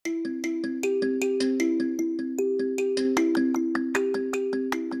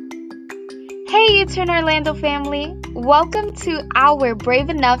Etern Orlando family. Welcome to our Brave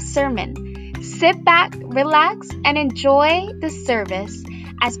Enough sermon. Sit back, relax, and enjoy the service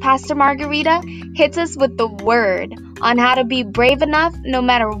as Pastor Margarita hits us with the word on how to be brave enough no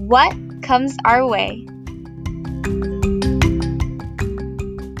matter what comes our way.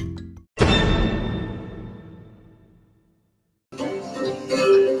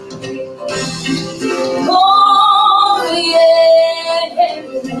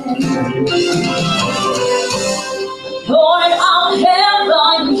 Lord, our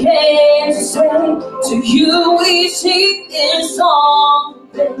heaven can say, to you we sing this song.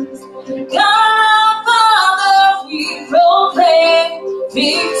 God, Father, we proclaim,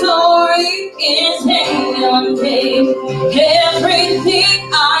 victory is in your name.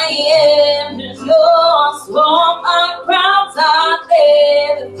 Everything I am is yours, all my crowns are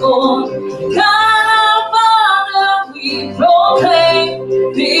there for. God, Father, we proclaim,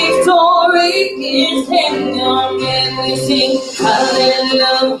 victory is in your name. We sing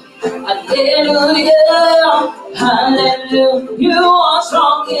hallelujah, hallelujah, hallelujah. You are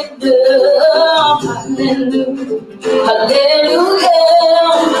strong in love. Hallelujah, hallelujah,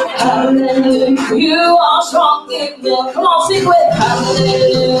 hallelujah. You are strong in love. Come on, sing with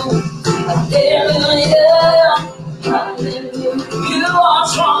hallelujah, hallelujah, hallelujah. You are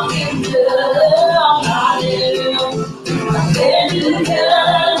strong in love. Hallelujah, hallelujah,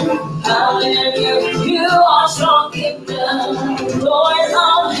 hallelujah. You are strong in love. Lord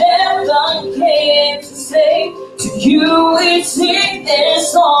of heaven came to say, to you we sing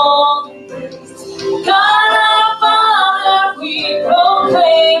this song. God our Father, we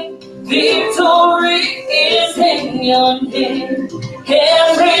proclaim, victory is in your name.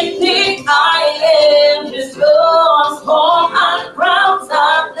 Everything I am is yours, all my crowns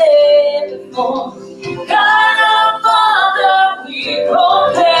are laid for. God our Father, we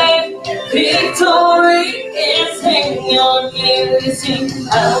proclaim, victory is in your name. We sing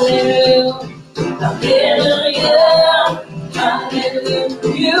hallelujah, hallelujah, hallelujah.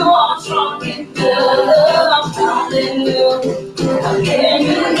 You are strong in love. Hallelujah,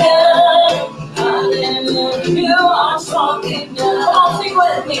 hallelujah, hallelujah. You are strong in love. Come on, sing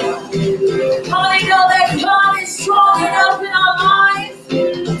with me. How many know that God is strong enough in our lives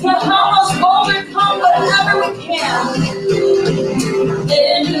to help us overcome whatever we can?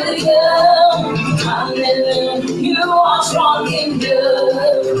 Hallelujah, hallelujah. You are strong in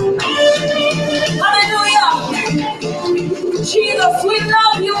love. Hallelujah. Jesus, we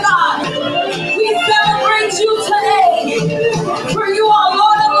love you, God. We celebrate you today, for you are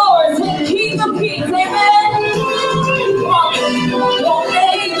Lord of Lords and King of Kings. Amen. Your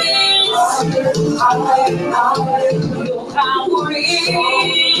name is your power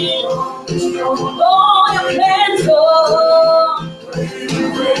is. Oh, your plans are.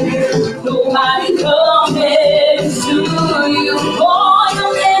 Nobody compares to you. Oh,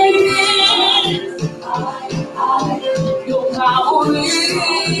 your name is. Your power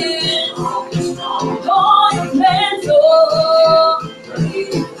is. Oh, your plans are.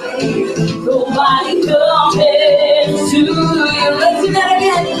 Nobody compares to you. Let's do that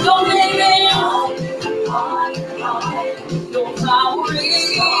again. Your name is. Your power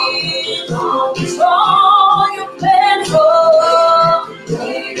is. Oh, your plans are.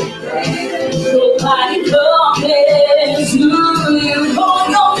 Nobody compares to you. Oh,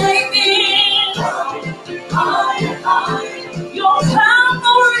 your name is. Your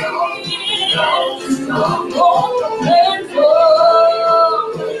power is. Oh, your plans are.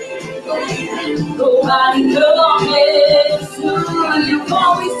 Nobody compares to you.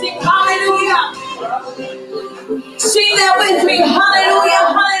 Oh, we sing hallelujah. Sing that with me. Hallelujah,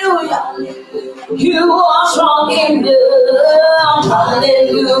 hallelujah. You are strong in love.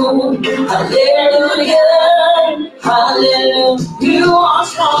 Hallelujah, hallelujah, hallelujah. You are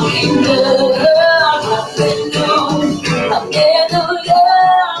strong in love. Hallelujah,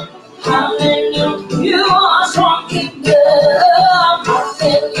 hallelujah, hallelujah. You are strong in love.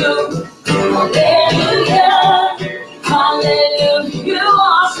 Hallelujah, hallelujah, hallelujah. You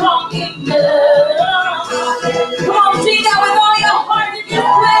are strong in love. Come on, sing that with all your heart in this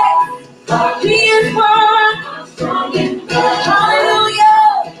place. He is worth. Hallelujah.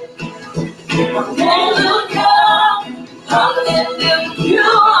 Hallelujah. Hallelujah. You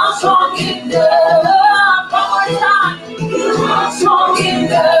are strong in love. One more time. You are strong in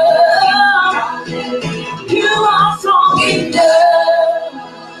love. You are strong in love.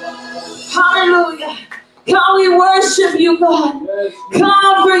 Hallelujah. God, we worship you, God.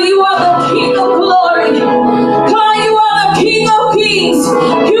 God, for you are the King of glory. God, you are the King of kings.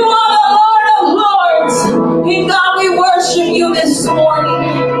 You are the Lord of lords. And God, we worship you this morning.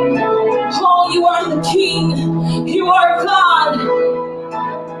 Oh, you are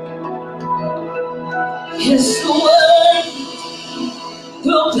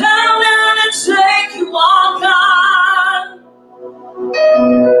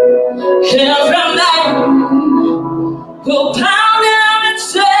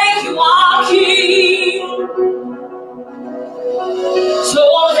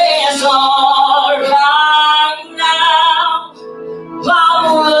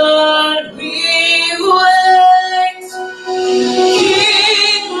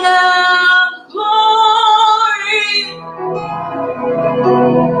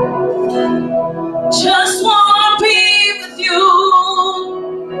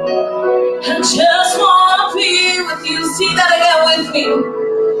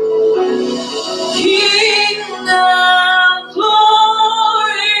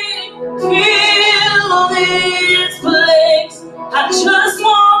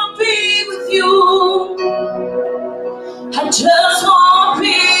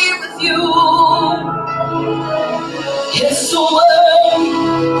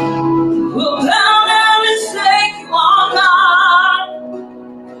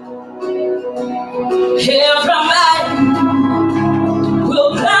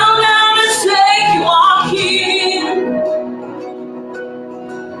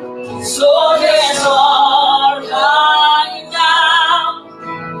So there's all right now.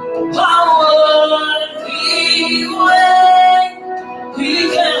 Power we wait. We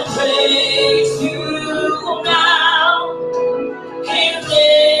can praise you now. In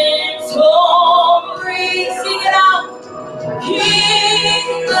victory, sing it out.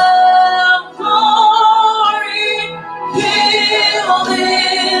 King of glory, fill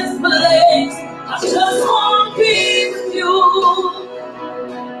this place. I just want to be with you.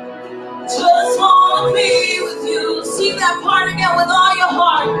 Just want to be with you. Sing that part again with all your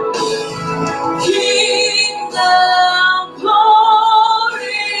heart. King of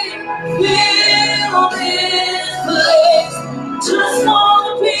glory, fill this place. Just want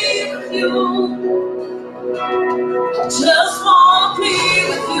to be with you. Just want to be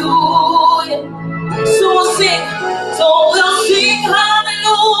with you. So we'll sing. So we'll sing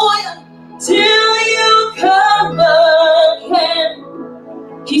hallelujah till you come again.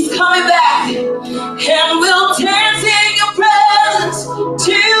 He's coming back. And we'll dance in your presence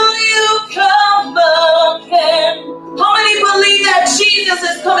till you come again. How many believe that Jesus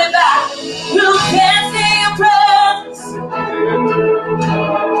is coming back? We'll dance in your presence.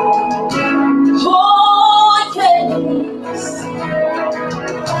 Oh, yes.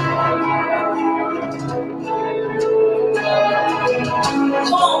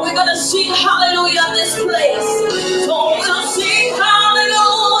 Come on, we're gonna sing hallelujah in this place. So we'll sing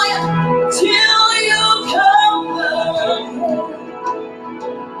hallelujah till you come again.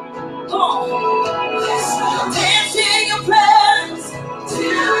 Come on. Dance in your presence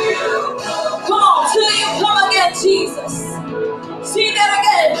till you come. Come on, till you come again, Jesus. Sing that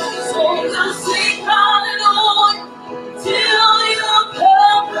again. So we'll sing hallelujah till you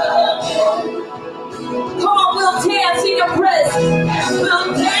come again. Come on, we'll dance in your presence.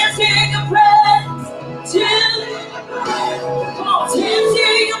 We'll dance in your presence till. Come on, dance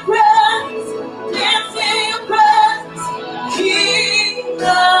in your presence. Dance in your presence. King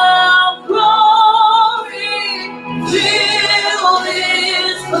of glory, fill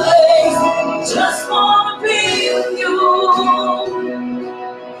this place. Just want to be with you.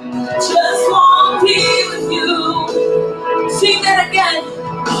 Just want to be with you. Sing that again.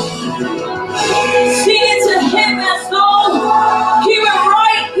 Sing it to him as though he were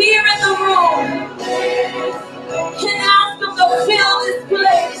right here in the room. And ask him to fill this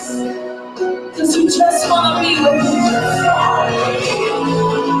place. Because you just want to be with him.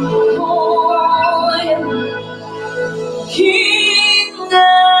 Oh, yeah. King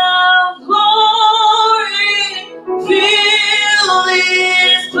of glory, fill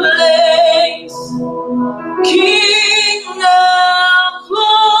this place. King of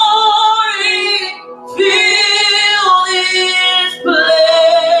glory, fill this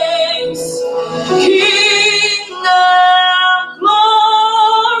place. King of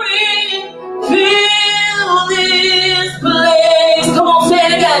glory, fill this place. Come on, say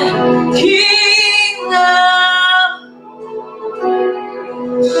it again. King of,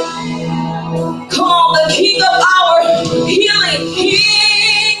 come on, the King of our healing.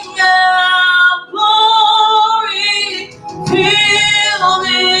 King of glory, fill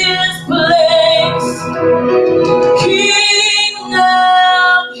this place. King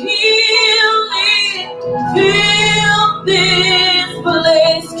of healing, fill this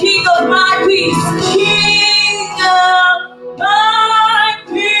place. King of my peace. King of my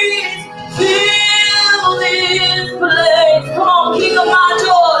peace, fill this place. Come on, King of my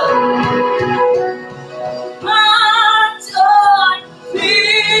joy. My joy,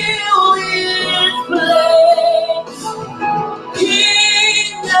 fill this place.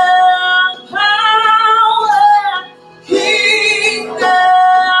 King of power, King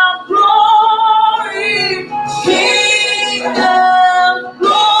of glory, King of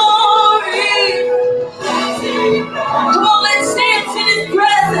glory. Come on, let's dance in his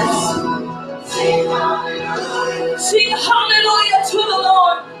presence. Sing hallelujah to the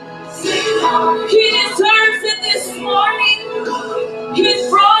Lord. He deserves it this morning. He's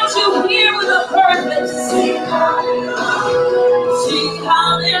brought you here with a purpose. Sing hallelujah. Sing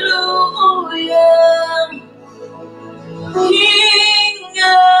hallelujah. King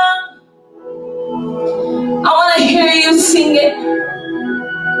of, I want to hear you sing it.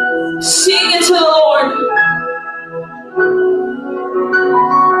 Sing it to the Lord.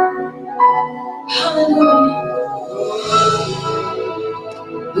 Hallelujah.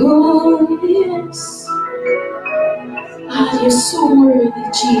 Oh, yes. God, you're so worthy,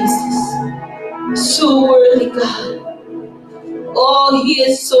 Jesus. So worthy, God. Oh, he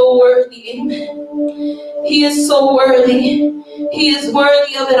is so worthy. Amen. He is so worthy. He is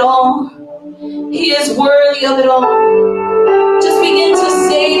worthy of it all. He is worthy of it all. Just begin to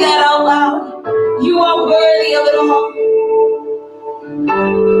say that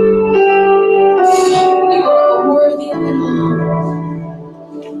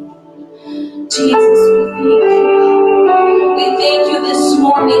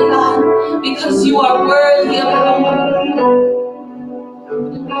morning, God, because you are worthy of it all.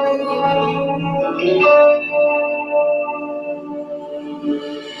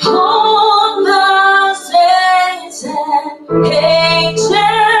 All the saints and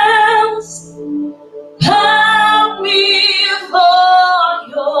angels bow before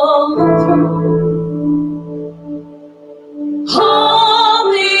your throne.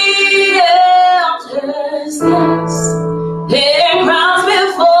 All the elders cast their crowns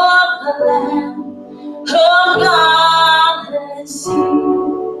before the Lamb of God and sing.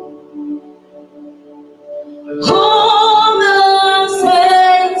 All the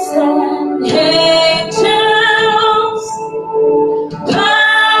saints and angels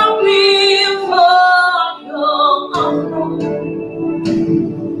bow before your throne.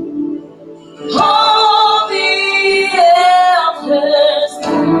 All the elders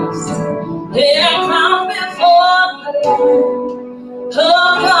cast their crowns before the Lamb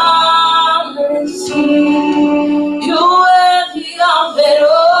of God and sing. You're worthy of it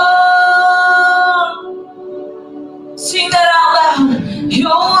all. Sing that out loud.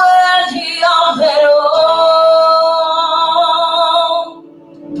 You're worthy of it all.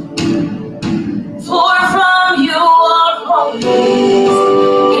 For from you are all things,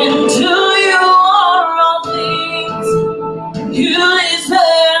 and to you are all things. You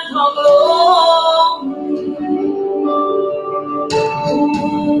deserve all glory.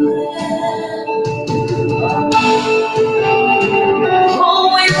 Oh,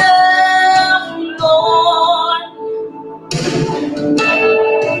 we love you, Lord.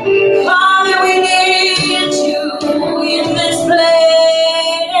 Father, we need you in this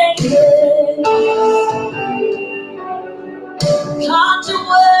place. God, you're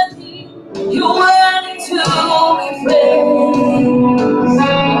worthy to be praised.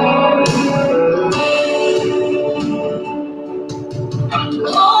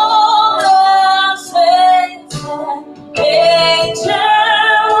 All the saints and angels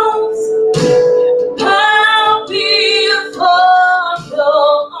bow before your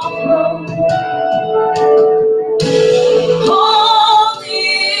throne. All the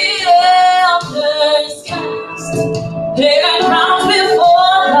elders cast their crowns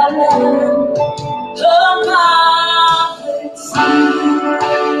before the Lamb of God and sing.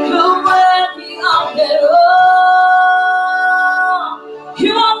 You're worthy of it all.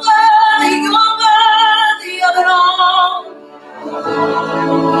 You are worthy of it all.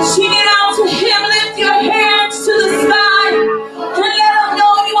 Sing it out to him, lift your hands to the sky, and let him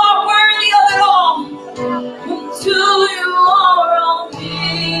know you are worthy of it all. And to you are all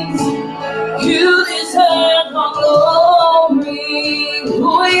things, you deserve all glory.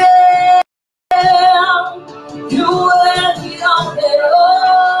 Oh yeah, you're worthy of it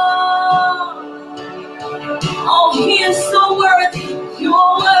all. Oh, he is so worthy,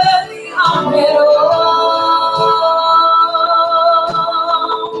 you're worthy of it all.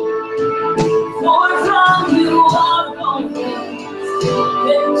 For from you are all things,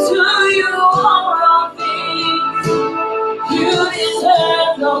 and to you are all things. You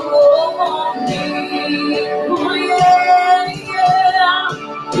deserve the glory. Oh yeah, yeah.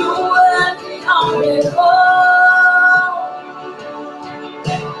 You're worthy of it all.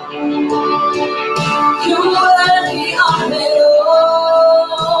 You're worthy of it all.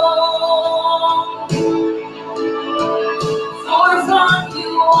 For from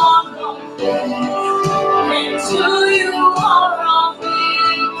you are all things, and to you are all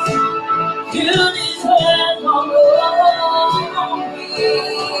things. You deserve all glory.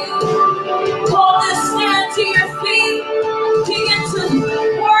 Call this stand to your feet. Begin to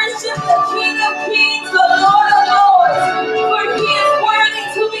worship the King of Kings, the Lord of Lords, for he is worthy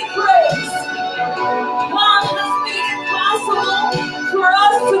to be praised. God has made it possible for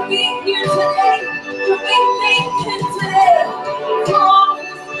us to be here today, to be thankful today for all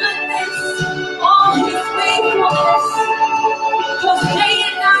his goodness, all his faithfulness. Because day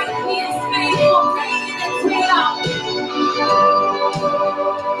and night he is faithful, day in and day out.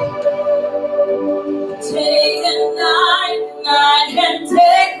 Day and night, night and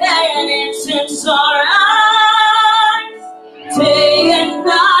day, and it's in our eyes. Day and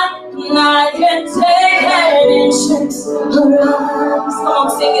night, night and day, and it's in our eyes. Come on,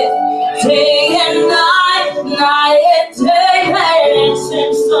 sing it. Day and night, night and day, and it's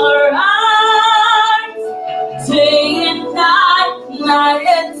in our eyes. Day and night, night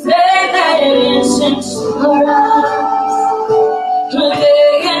and day, and it's in our eyes.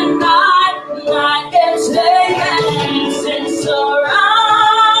 Day and night, night and day, and it's in our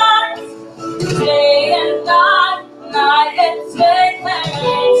eyes. Day and night, night and day, and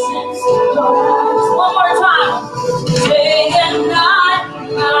it's in our eyes. One more time. Day and night,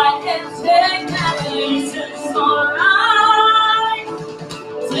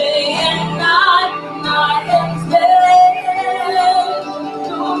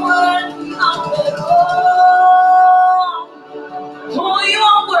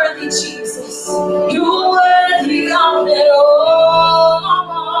 worthy, Jesus. You're worthy of it all.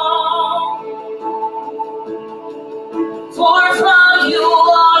 For from you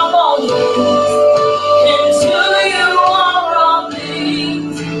are all things, and to you are all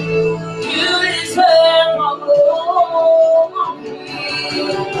things. You deserve my glory.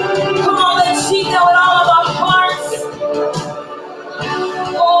 Come on, let's sing that with all of our hearts.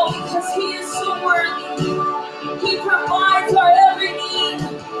 Oh, because He is so worthy. He provides our every need.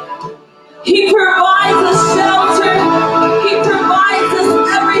 He provides us shelter. He provides us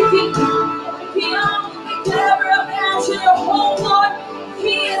everything beyond what we could ever imagine or hope, Lord.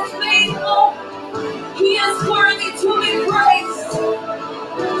 He is faithful. He is worthy to be praised.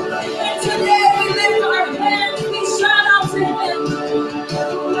 And today we lift our hands. We shout out to Him.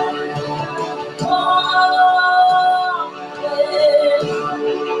 Oh,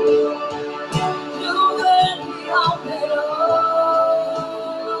 you're worthy of it all.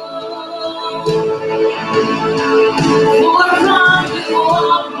 For from you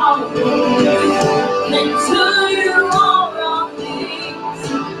are all things, and to you are all things.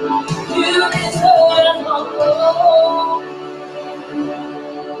 You deserve my glory.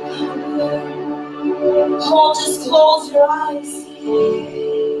 Oh, just close your eyes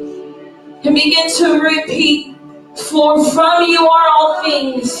and begin to repeat. For from you are all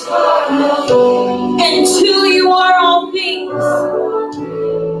things, and to you are all things.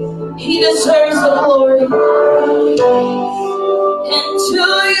 He deserves the glory. And to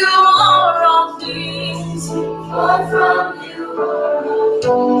you are all things. For from you are all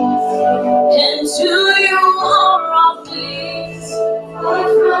things. And to you are all things. For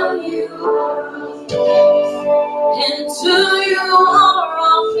from you are all things. And to you are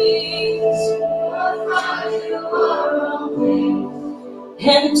all things. For from you are all things.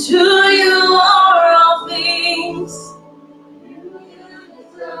 And to you are all things.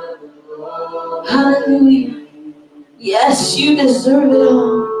 Hallelujah. Yes, you deserve it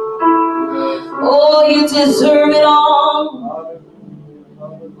all. Oh, you deserve it all.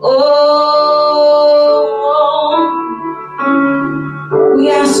 Oh, we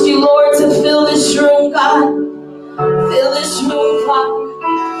ask you, Lord, to fill this room, God. Fill this room, Father.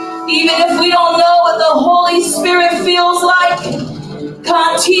 Even if we don't know what the Holy Spirit feels like,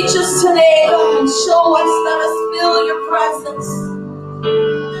 God, teach us today, God. Show us, let us feel your presence.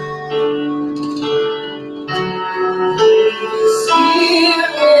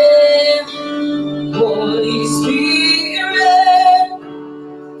 Spirit, Holy Spirit,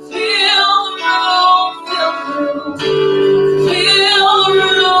 fill the room, fill the room, fill the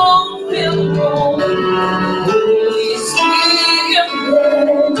room, fill the room. Holy Spirit,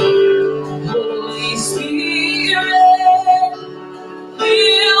 Holy Spirit,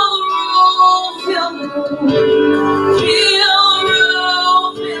 fill the room, fill the room, fill the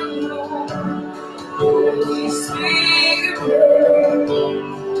room, fill the room. Holy Spirit,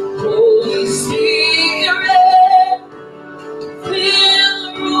 Holy Spirit, fill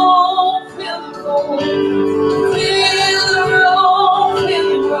the room, fill the room, fill the room, fill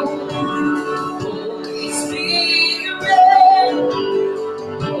the room. Holy Spirit,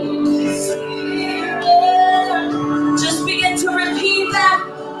 Holy Spirit. Just begin to repeat that.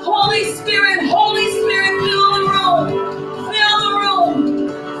 Holy Spirit, fill the room, fill the room,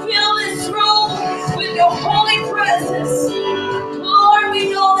 fill this room with your holy presence. Lord, we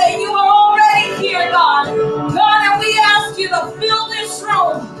know that you are already here, God. God, and we ask you to fill this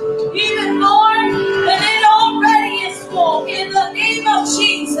room even more than it already is full. In the name of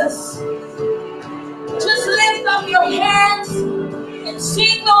Jesus, just lift up your hands and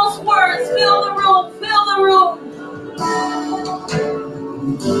sing those words. Fill the room, fill the room.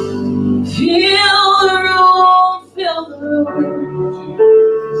 Fill the room, fill the room.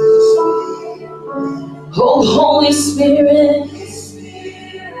 Oh, Holy Spirit,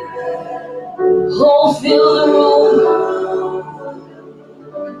 oh, fill the room.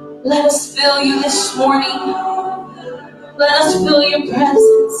 Let us feel you this morning. Let us feel your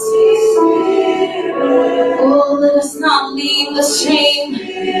presence. Oh, let us not leave the same.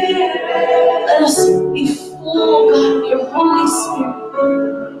 Let us be full, God, of your Holy Spirit.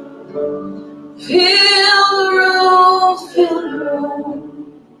 Fill the room, fill the room.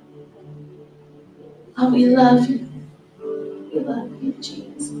 Oh, we love you. We love you,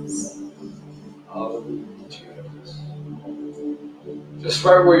 Jesus. Hallelujah, Jesus. Just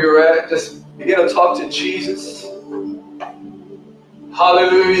right where you're at, just begin to talk to Jesus.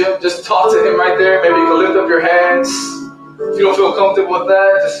 Hallelujah. Just talk to him right there. Maybe you can lift up your hands. If you don't feel comfortable with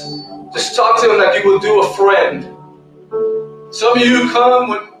that, just talk to him like you would do a friend. Some of you come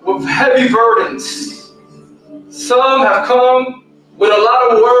with heavy burdens. Some have come with a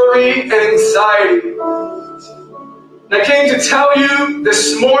lot of words. worry, and anxiety. And I came to tell you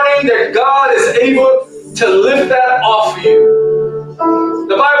this morning that God is able to lift that off of you.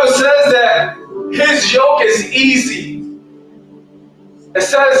 The Bible says that His yoke is easy. It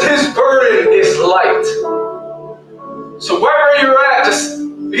says His burden is light. So wherever you're at, just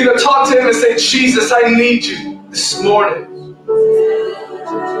begin to talk to Him and say, Jesus, I need you this morning.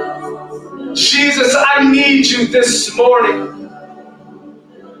 Jesus, I need you this morning.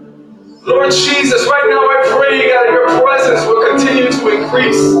 Lord Jesus, right now I pray, God, that your presence will continue to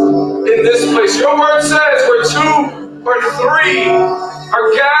increase in this place. Your word says where 2 or 3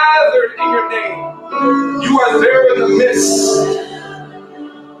 are gathered in your name, you are there in the midst.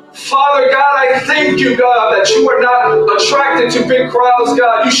 Father God, I thank you, God, that you are not attracted to big crowds,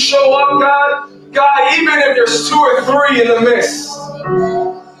 God. You show up, God. God, even if there's 2 or 3 in the midst.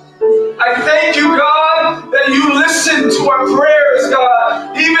 I thank you, God, that you listen to our prayers,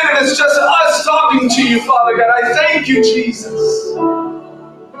 God, even if it's just us talking to you, Father God. I thank you, Jesus.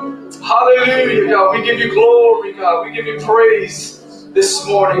 Hallelujah, God. We give you glory, God. We give you praise this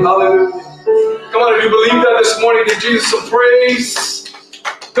morning. Hallelujah. Come on, if you believe that this morning, give Jesus some praise.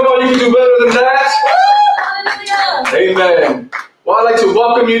 Come on, you can do better than that. Hallelujah. Amen. Well, I'd like to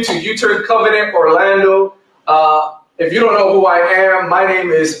welcome you to U-Turn Covenant Orlando. If you don't know who I am, my name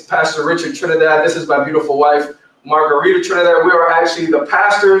is Pastor Richard Trinidad. This is my beautiful wife, Margarita Trinidad. We are actually the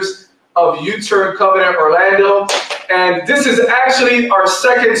pastors of U-Turn Covenant Orlando. And this is actually our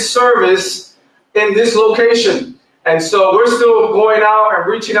second service in this location. And so we're still going out and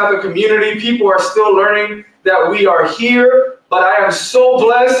reaching out to the community. People are still learning that we are here. But I am so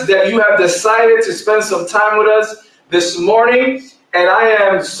blessed that you have decided to spend some time with us this morning. And I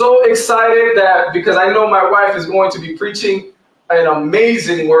am so excited that because I know my wife is going to be preaching an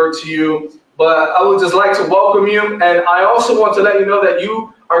amazing word to you. But I would just like to welcome you. And I also want to let you know that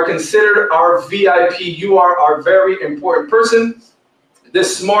you are considered our VIP. You are our very important person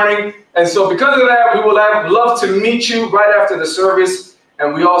this morning. And so because of that, we will love to meet you right after the service.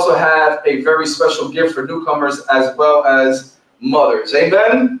 And we also have a very special gift for newcomers as well as mothers.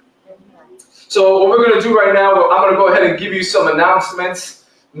 Amen? So what we're going to do right now, I'm going to go ahead and give you some announcements.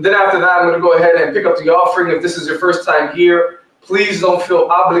 And then after that, I'm going to go ahead and pick up the offering. If this is your first time here, please don't feel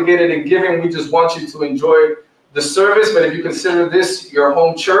obligated in giving. We just want you to enjoy the service. But if you consider this your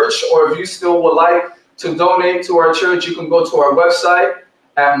home church, or if you still would like to donate to our church, you can go to our website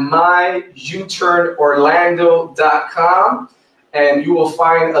at myuturnorlando.com. And you will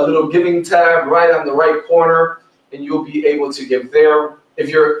find a little giving tab right on the right corner, and you'll be able to give there. If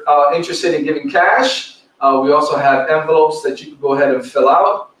you're interested in giving cash, we also have envelopes that you can go ahead and fill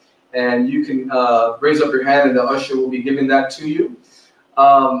out, and you can raise up your hand and the usher will be giving that to you.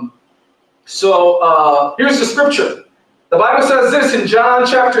 So here's the scripture. The Bible says this in John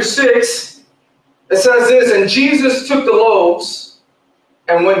chapter 6. It says this, and Jesus took the loaves,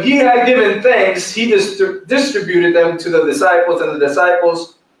 and when he had given thanks, he distributed them to the disciples, and the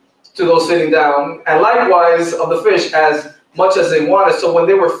disciples to those sitting down, and likewise of the fish as much as they wanted. So when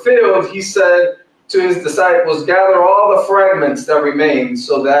they were filled, he said to his disciples, gather all the fragments that remain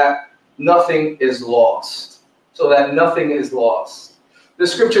so that nothing is lost. So that nothing is lost. The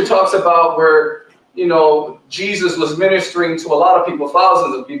scripture talks about where, you know, Jesus was ministering to a lot of people,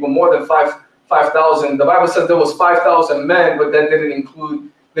 thousands of people, more than 5,000. The Bible says there was 5,000 men, but that didn't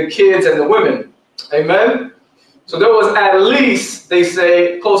include the kids and the women. Amen? So there was at least, they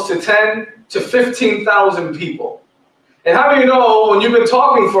say, close to 10 to 15,000 people. And how do you know when you've been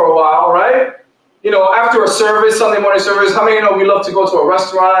talking for a while, right? You know, after a service, Sunday morning service, how many of you know we love to go to a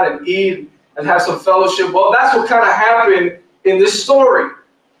restaurant and eat and have some fellowship? Well, that's what kind of happened in this story.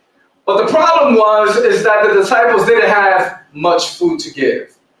 But the problem is that the disciples didn't have much food to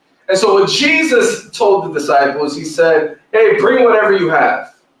give. And so what Jesus told the disciples, he said, hey, bring whatever you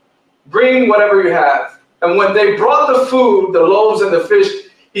have. Bring whatever you have. And when they brought the food, the loaves and the fish,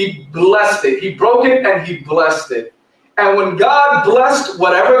 he blessed it. He broke it and he blessed it. And when God blessed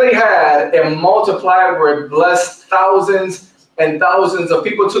whatever they had, it multiplied where it blessed thousands and thousands of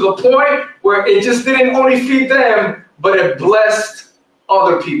people to the point where it just didn't only feed them, but it blessed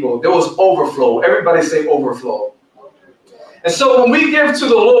other people. There was overflow. Everybody say overflow. And so when we give to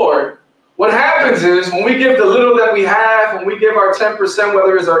the Lord, what happens is when we give the little that we have, when we give our 10%,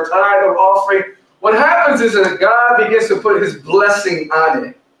 whether it's our tithe or offering, what happens is that God begins to put his blessing on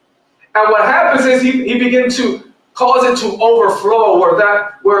it. And what happens is he begins to cause it to overflow,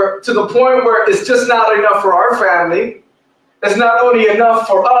 where to the point where it's just not enough for our family. It's not only enough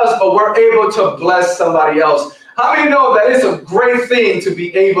for us, but we're able to bless somebody else. How many know that it's a great thing to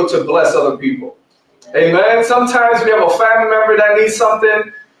be able to bless other people? Amen. Sometimes we have a family member that needs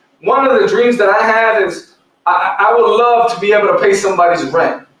something. one of the dreams that I have is I would love to be able to pay somebody's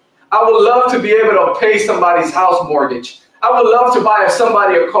rent. I would love to be able to pay somebody's house mortgage. I would love to buy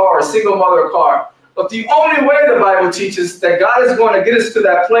somebody a car, a single mother a car. But the only way the Bible teaches that God is going to get us to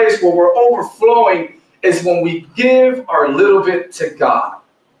that place where we're overflowing is when we give our little bit to God.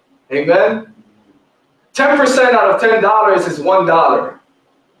 Amen? 10% out of $10 is $1.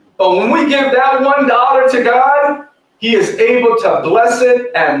 But when we give that $1 to God, He is able to bless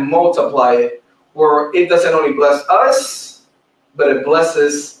it and multiply it, where it doesn't only bless us, but it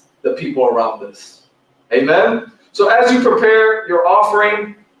blesses the people around us. Amen? So as you prepare your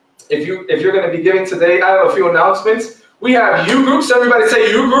offering, if you're going to be giving today, I have a few announcements. We have U groups. Everybody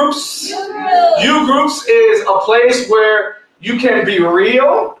say U groups. U groups is a place where you can be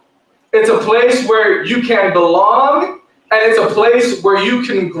real. It's a place where you can belong. And it's a place where you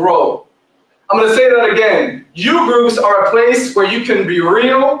can grow. I'm going to say that again. U groups are a place where you can be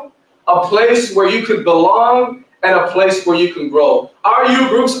real, a place where you can belong, and a place where you can grow. Our U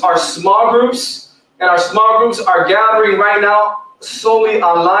groups are small groups, and our small groups are gathering right now solely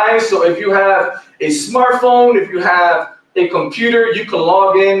online. So if you have a smartphone, if you have a computer, you can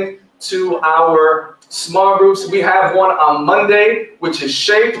log in to our small groups. We have one on Monday, which is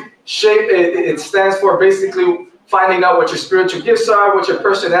Shape. Shape, it stands for basically finding out what your spiritual gifts are, what your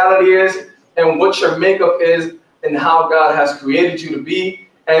personality is, and what your makeup is, and how God has created you to be.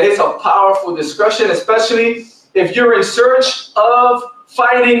 And it's a powerful discussion, especially if you're in search of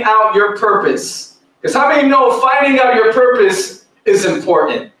finding out your purpose. Because how many know finding out your purpose is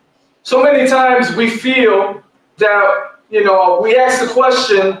important? So many times we feel that, we ask the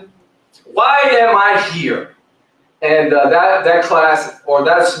question, why am I here? And that class or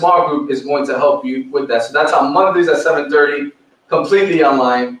that small group is going to help you with that. So that's on Mondays at 7:30, completely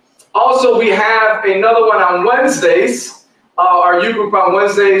online. Also, we have another one on Wednesdays, our U group on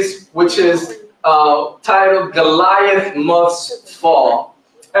Wednesdays, which is titled Goliath Must Fall.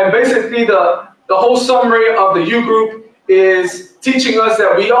 And basically the whole summary of the U group is teaching us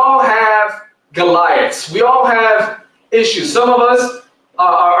that we all have Goliaths. We all have issues. Some of us,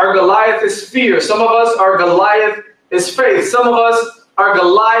 our Goliath is fear. Some of us, our Goliath is faith. Some of us, our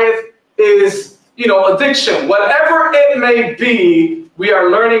Goliath is, addiction. Whatever it may be, we are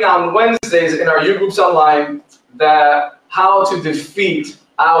learning on Wednesdays in our U groups online that how to defeat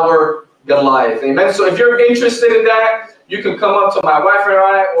our Goliath. Amen. So if you're interested in that, you can come up to my wife and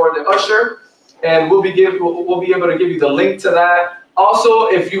I or the usher, and we'll be able to give you the link to that. Also,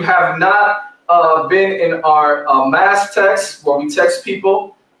 if you have not been in our mass text where we text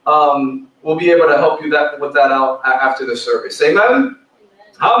people, we'll be able to help you with that out after the service. Amen?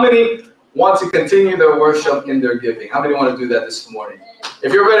 How many want to continue their worship in their giving? How many want to do that this morning?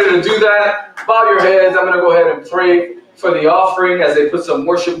 If you're ready to do that, bow your heads. I'm going to go ahead and pray for the offering as they put some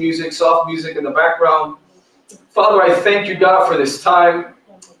worship music, soft music in the background. Father, I thank you, God, for this time.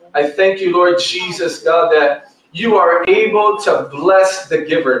 I thank you, Lord Jesus, God, that you are able to bless the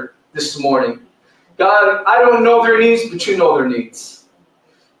giver this morning. God, I don't know their needs, but you know their needs.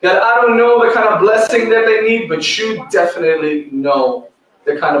 God, I don't know the kind of blessing that they need, but you definitely know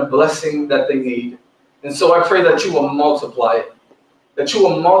the kind of blessing that they need. And so I pray that you will multiply it, that you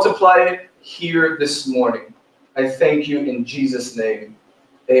will multiply it here this morning. I thank you in Jesus' name.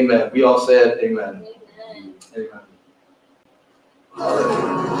 Amen. We all said amen. Amen. Amen.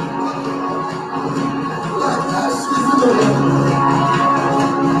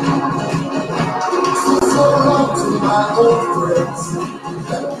 To my old friends,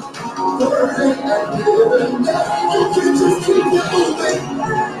 working and living, you can just keep it moving.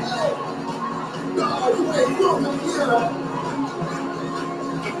 God, you ain't going here.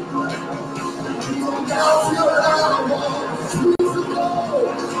 From now till I streets of gold,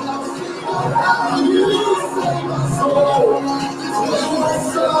 I'll see how you save my soul. This way, my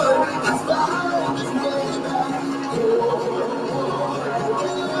son, it's behind this way back.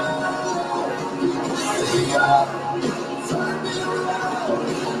 Turn me around,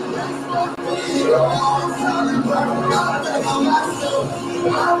 rest my feet on solid ground. God, thank you, myself.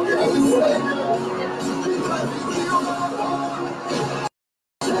 I'm getting Savior, because He healed my heart.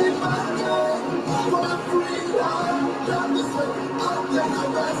 Take my name for the free heart. Got this way, I'm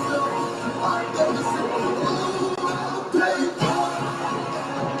getting myself. I'm getting sick. I'll take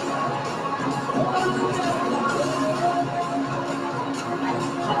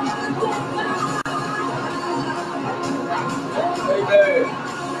Amen.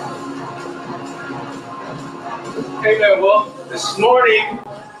 Amen. Well, this morning,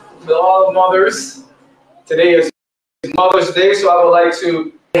 to all the mothers, today is Mother's Day, so I would like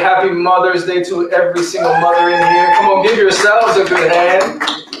to say Happy Mother's Day to every single mother in here. Come on, give yourselves a good hand.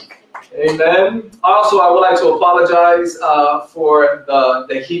 Amen. Also, I would like to apologize for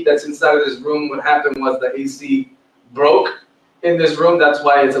the heat that's inside of this room. What happened was the AC broke in this room. That's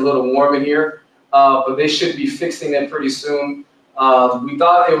why it's a little warm in here. But they should be fixing it pretty soon. We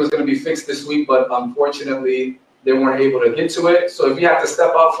thought it was going to be fixed this week, but unfortunately, they weren't able to get to it. So if you have to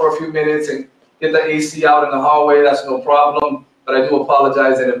step out for a few minutes and get the AC out in the hallway, that's no problem. But I do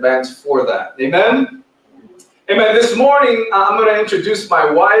apologize in advance for that. Amen? Amen. This morning, I'm going to introduce my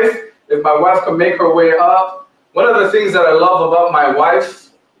wife. If my wife can make her way up. One of the things that I love about my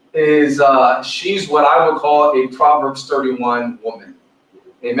wife is she's what I would call a Proverbs 31 woman.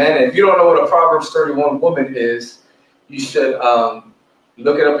 Amen. And if you don't know what a Proverbs 31 woman is, you should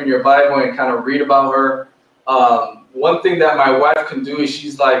look it up in your Bible and kind of read about her. One thing that my wife can do is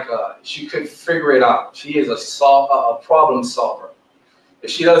she's like, she could figure it out. She is a problem solver. If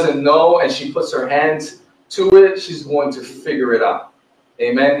she doesn't know and she puts her hands to it, she's going to figure it out.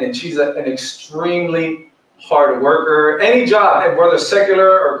 Amen. And she's an extremely hard worker. Any job, whether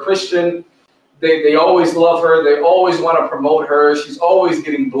secular or Christian, they always love her. They always want to promote her. She's always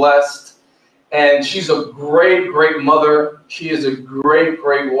getting blessed. And she's a great, great mother. She is a great,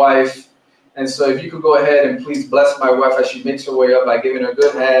 great wife. And so if you could go ahead and please bless my wife as she makes her way up by giving her a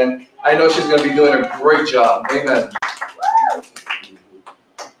good hand. I know she's going to be doing a great job. Amen.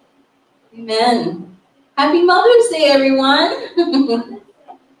 Amen. Happy Mother's Day, everyone.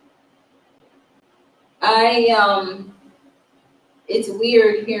 It's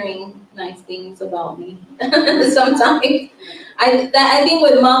weird hearing nice things about me sometimes. I think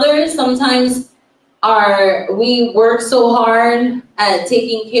with mothers, sometimes we work so hard at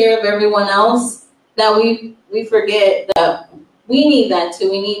taking care of everyone else that we forget that we need that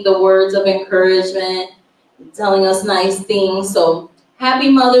too. We need the words of encouragement, telling us nice things. So happy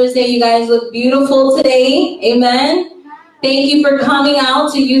Mother's Day. You guys look beautiful today. Amen. Thank you for coming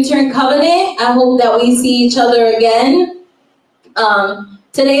out to U-Turn Covenant. I hope that we see each other again.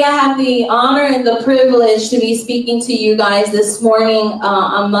 Today I have the honor and the privilege to be speaking to you guys this morning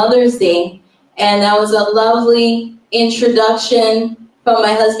on Mother's Day. And that was a lovely introduction from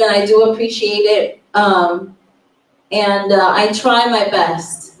my husband. I do appreciate it. And I try my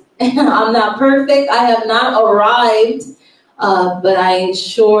best. I'm not perfect. I have not arrived, but I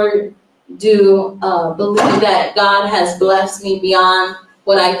sure do believe that God has blessed me beyond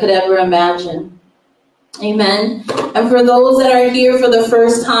what I could ever imagine. Amen. And for those that are here for the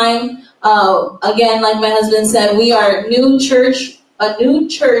first time, again, like my husband said, we are a new church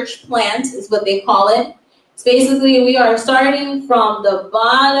plant is what they call it. It's basically we are starting from the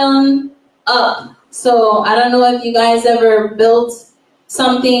bottom up. So I don't know if you guys ever built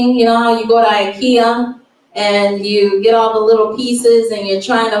something, you know how you go to IKEA and you get all the little pieces and you're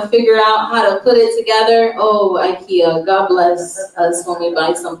trying to figure out how to put it together. Oh, IKEA, God bless us when we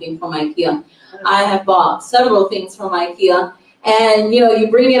buy something from IKEA. I have bought several things from IKEA, and you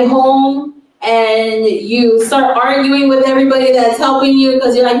bring it home and you start arguing with everybody that's helping you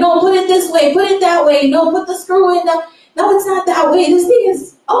because you're like, no, put it this way, put it that way, no, put the screw in, no, it's not that way, this thing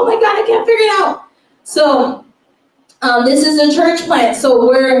is, oh my God, I can't figure it out. So this is a church plant, so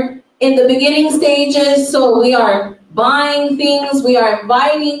we're in the beginning stages, so we are buying things, we are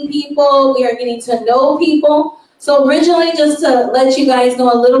inviting people, we are getting to know people. So originally, just to let you guys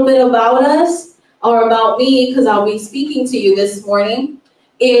know a little bit about us, or about me, because I'll be speaking to you this morning,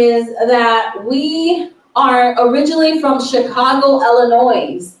 is that we are originally from Chicago,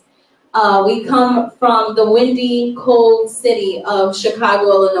 Illinois. We come from the windy, cold city of Chicago,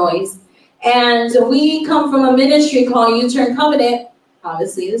 Illinois. And we come from a ministry called U-Turn Covenant.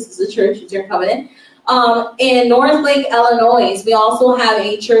 Obviously, this is a church, U-Turn Covenant. In North Lake, Illinois. We also have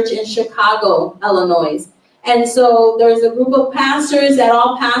a church in Chicago, Illinois. And so there's a group of pastors that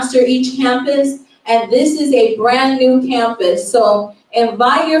all pastor each campus. And this is a brand new campus. So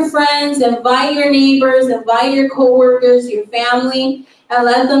invite your friends, invite your neighbors, invite your coworkers, your family, and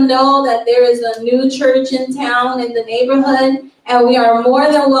let them know that there is a new church in town, in the neighborhood. And we are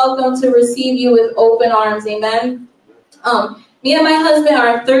more than welcome to receive you with open arms. Amen. Me and my husband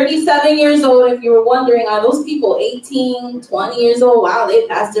are 37 years old. If you were wondering, are those people 18, 20 years old? Wow, they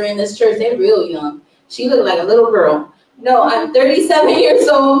pastor in this church. They're real young. She looked like a little girl. No, I'm 37 years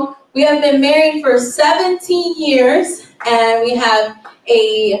old. We have been married for 17 years, and we have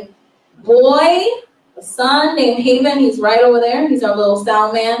a boy, a son named Haven. He's right over there. He's our little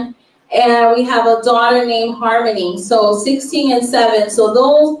sound man. And we have a daughter named Harmony, so 16 and 7. So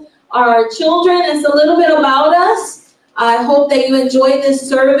those are our children. It's a little bit about us. I hope that you enjoy this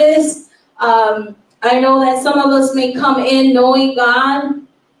service. I know that some of us may come in knowing God,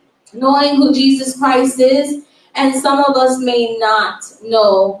 knowing who Jesus Christ is, and some of us may not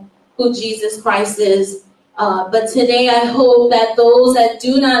know who Jesus Christ is. But today I hope that those that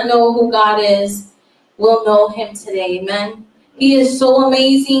do not know who God is will know him today. Amen. He is so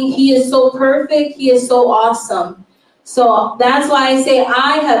amazing. He is so perfect. He is so awesome. So that's why I say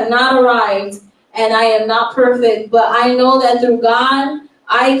I have not arrived and I am not perfect. But I know that through God,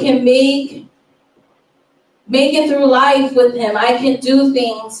 I can make it through life with him. I can do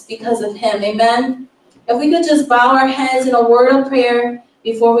things because of him. Amen. If we could just bow our heads in a word of prayer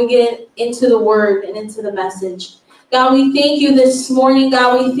before we get into the word and into the message. God, we thank you this morning.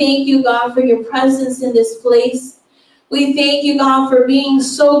 God, we thank you, God, for your presence in this place. We thank you, God, for being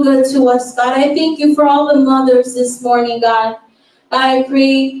so good to us, God. I thank you for all the mothers this morning, God. I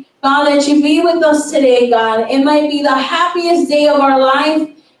pray, God, that you be with us today, God. It might be the happiest day of our life,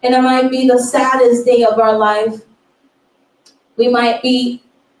 and it might be the saddest day of our life. We might be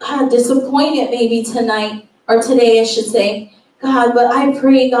disappointed maybe tonight, or today I should say. God, but I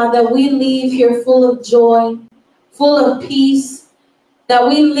pray, God, that we leave here full of joy, full of peace, that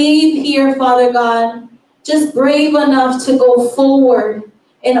we leave here, Father God, just brave enough to go forward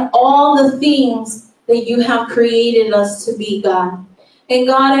in all the things that you have created us to be, God. And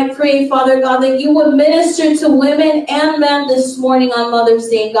God, I pray, Father God, that you would minister to women and men this morning on Mother's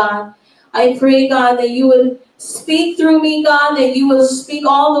Day, God. I pray, God, that you would speak through me, God, that you would speak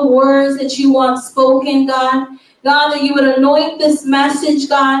all the words that you want spoken, God. God, that you would anoint this message,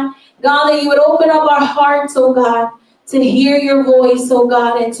 God. God, that you would open up our hearts, oh God, to hear your voice, oh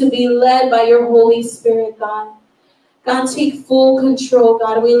God, and to be led by your Holy Spirit, God. God, take full control,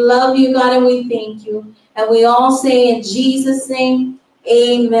 God. We love you, God, and we thank you. And we all say in Jesus' name,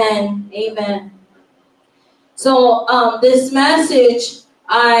 amen. Amen. So this message,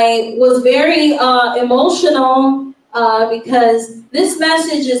 I was very emotional because this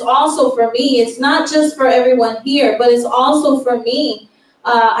message is also for me. It's not just for everyone here, but it's also for me.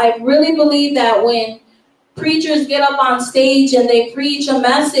 I really believe that when preachers get up on stage and they preach a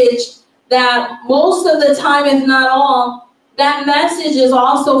message, that most of the time, if not all, that message is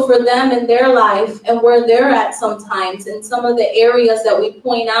also for them in their life and where they're at sometimes in some of the areas that we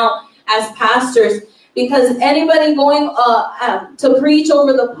point out as pastors. Because anybody going to preach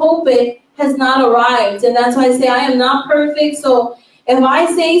over the pulpit has not arrived. And that's why I say I am not perfect. So if I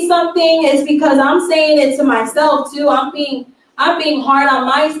say something, it's because I'm saying it to myself too. I'm being hard on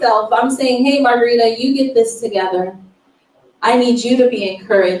myself. I'm saying, hey, Margarita, you get this together. I need you to be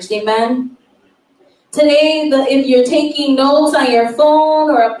encouraged. Amen. Today, if you're taking notes on your phone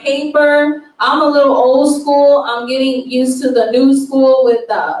or a paper, I'm a little old school. I'm getting used to the new school with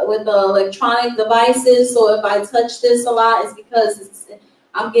the electronic devices. So if I touch this a lot, it's because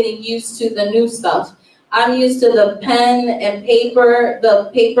I'm getting used to the new stuff. I'm used to the pen and paper,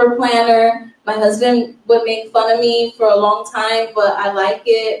 the paper planner. My husband would make fun of me for a long time, but I like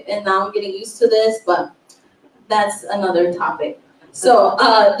it, and now I'm getting used to this, but that's another topic. So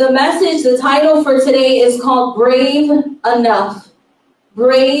the message, the title for today is called Brave Enough.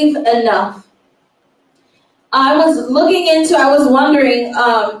 Brave Enough. I was wondering,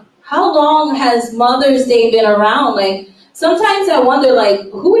 how long has Mother's Day been around? Like, sometimes I wonder, like,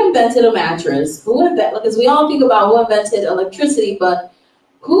 who invented a mattress? Because we all think about who invented electricity, but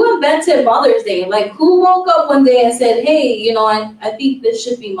who invented Mother's Day? Like, who woke up one day and said, hey, you know, I think this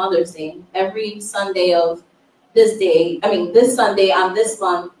should be Mother's Day every Sunday of this day. I mean, this Sunday on this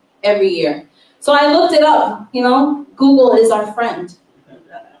month every year. So I looked it up, you know, Google is our friend.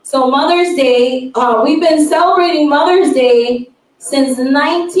 So Mother's Day, we've been celebrating Mother's Day since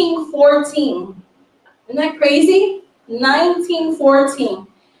 1914. Isn't that crazy? 1914.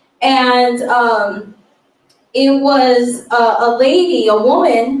 And it was a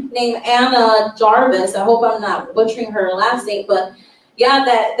woman named Anna Jarvis. I hope I'm not butchering her last name, but yeah,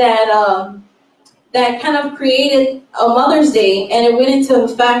 that kind of created a Mother's Day, and it went into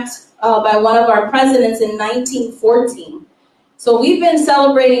effect by one of our presidents in 1914. So we've been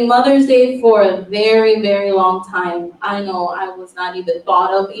celebrating Mother's Day for a very, very long time. I know I was not even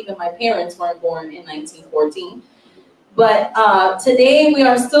thought of. Even my parents weren't born in 1914. But today we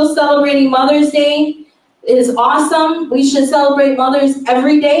are still celebrating Mother's Day. It is awesome. We should celebrate mothers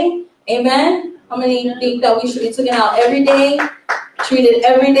every day. Amen. How many think that we should be taken out every day? Treated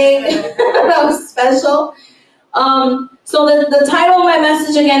every day? That was special. So the title of my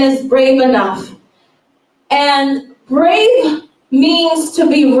message again is Brave Enough. And brave means to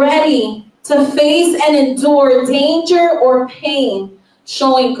be ready to face and endure danger or pain,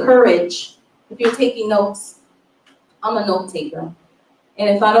 showing courage. If you're taking notes, I'm a note taker. And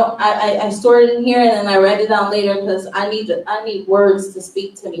if I don't, I store it in here and then I write it down later because I need words to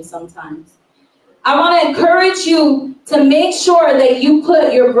speak to me sometimes. I want to encourage you to make sure that you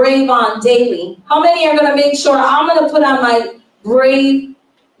put your brave on daily. How many are going to make sure I'm going to put on my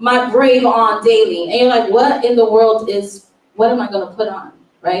brave on daily? And you're like, what in the world what am I going to put on,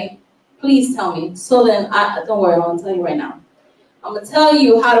 right? Please tell me. So then, don't worry, I'm going to tell you right now. I'm going to tell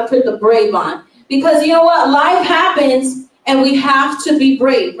you how to put the brave on. Because you know what? Life happens and we have to be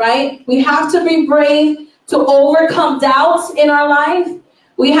brave, right? We have to be brave to overcome doubts in our life.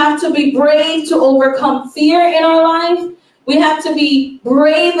 We have to be brave to overcome fear in our life. We have to be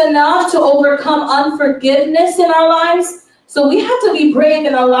brave enough to overcome unforgiveness in our lives. So we have to be brave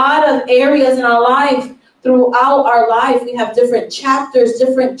in a lot of areas in our life. Throughout our life, we have different chapters,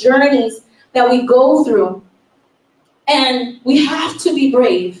 different journeys that we go through. And we have to be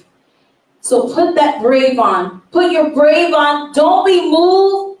brave. So put that brave on. Put your brave on. Don't be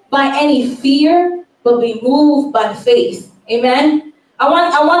moved by any fear, but be moved by faith. Amen? I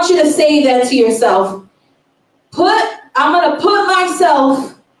want you to say that to yourself. I'm going to put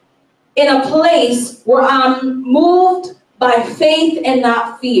myself in a place where I'm moved by faith and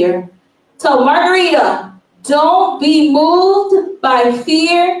not fear. Tell Margarita, don't be moved by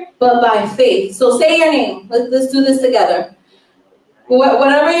fear, but by faith. So say your name. Let's do this together.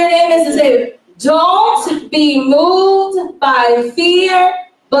 Whatever your name is, to say, don't be moved by fear,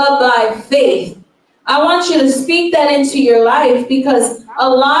 but by faith. I want you to speak that into your life, because a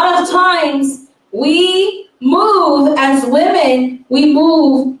lot of times we move as women, we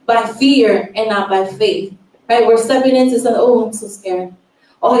move by fear and not by faith. Right? We're stepping into something. Oh, I'm so scared.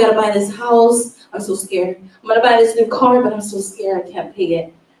 Oh, I got to buy this house. I'm so scared. I'm going to buy this new car, but I'm so scared I can't pay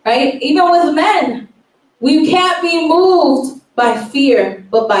it. Right? Even with men, we can't be moved by fear,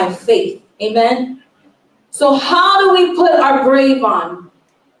 but by faith. Amen? So how do we put our brave on?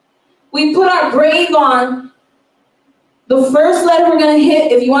 We put our brave on. The first letter we're going to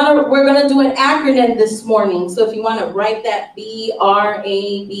hit, we're going to do an acronym this morning. So if you want to write that BRAVE,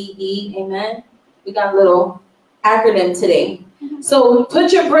 amen? We got a little acronym today. So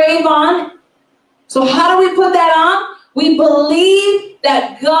put your brave on. So how do we put that on? We believe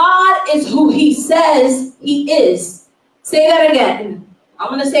that God is who he says he is. Say that again. I'm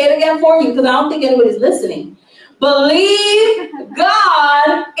going to say it again for you, because I don't think anybody's listening. Believe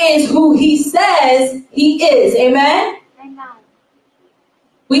God is who he says he is. Amen? Amen.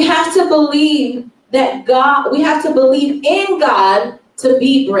 We have to believe that God, we have to believe in God to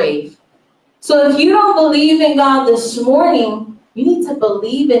be brave. So if you don't believe in God this morning, you need to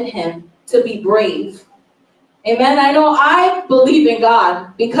believe in him to be brave. Amen. I know I believe in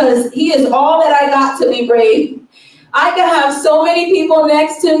God because he is all that I got to be brave. I could have so many people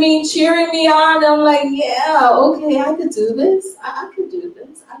next to me cheering me on. I'm like, yeah, okay, I could do this. I could do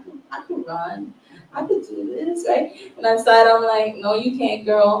this. I could run. I could do this, right? And inside I'm like, no, you can't,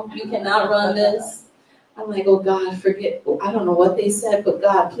 girl. You cannot run this. I'm like, oh, God, forget. I don't know what they said, but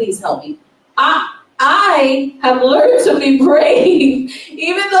God, please help me. I have learned to be brave.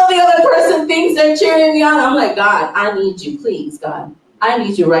 Even though the other person thinks they're cheering me on, I'm like, God, I need you. Please, God. I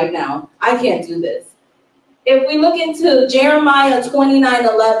need you right now. I can't do this. If we look into Jeremiah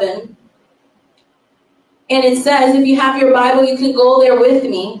 29:11, and it says, if you have your Bible, you can go there with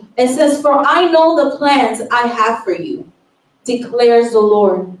me. It says, for I know the plans I have for you, declares the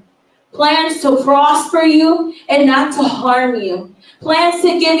Lord. Plans to prosper you and not to harm you. Plans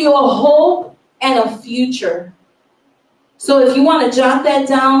to give you a hope and a future. So if you want to jot that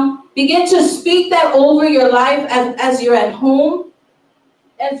down, begin to speak that over your life as you're at home,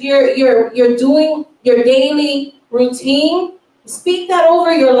 as you're doing your daily routine. Speak that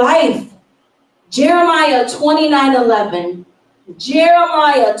over your life. Jeremiah 29:11.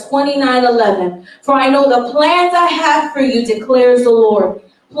 Jeremiah 29:11. For I know the plans I have for you, declares the Lord.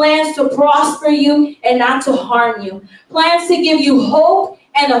 Plans to prosper you and not to harm you. Plans to give you hope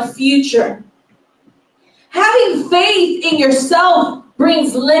and a future. Having faith in yourself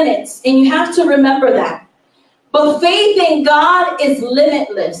brings limits, and you have to remember that. But faith in God is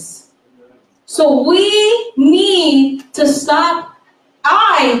limitless. So we need to stop.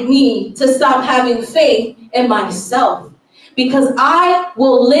 I need to stop having faith in myself, because I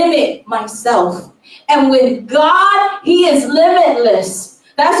will limit myself. And with God, he is limitless.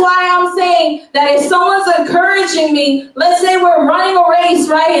 That's why I'm saying that if someone's encouraging me, let's say we're running a race,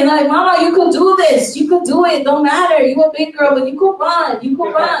 right? And like, Mama, you could do this. You could do it. Don't matter. You're a big girl, but you could run. You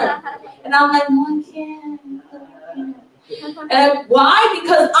could run. And I'm like, no, I can't. And why?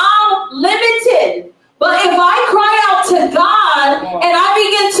 Because I'm limited. But if I cry out to God and I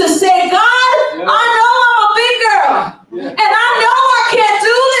begin to say, God, I know I'm a big girl. And I know I can't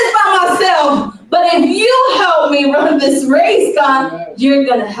do this by myself. But if you help me run this race, God, you're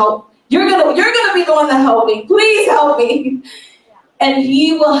going to help. You're gonna be the one to help me. Please help me. And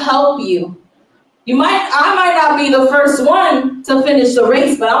he will help you. I might not be the first one to finish the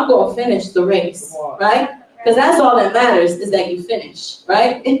race, but I'm going to finish the race, right? Because that's all that matters, is that you finish,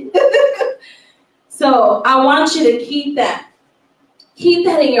 right? So I want you to keep that. Keep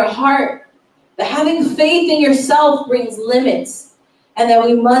that in your heart. That having faith in yourself brings limits. And that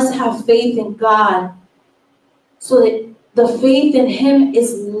we must have faith in God. So that the faith in him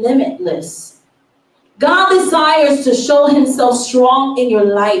is limitless. God desires to show himself strong in your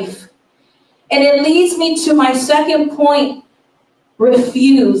life. And it leads me to my second point.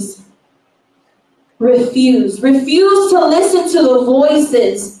 Refuse. Refuse. Refuse to listen to the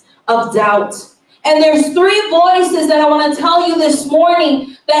voices of doubt. And there's 3 voices that I want to tell you this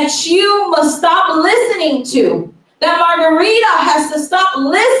morning that you must stop listening to. That Margarita has to stop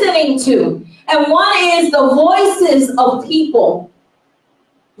listening to. And one is the voices of people.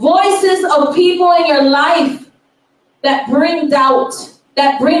 Voices of people in your life that bring doubt,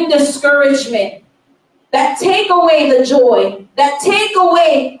 that bring discouragement, that take away the joy, that take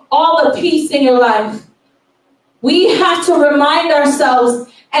away all the peace in your life. We have to remind ourselves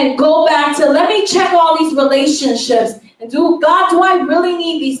and go back to, let me check all these relationships. And God, do I really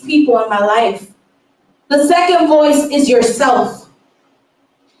need these people in my life? The second voice is yourself.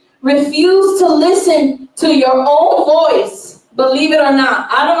 Refuse to listen to your own voice. Believe it or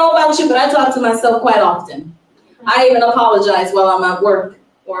not. I don't know about you, but I talk to myself quite often. I even apologize while I'm at work.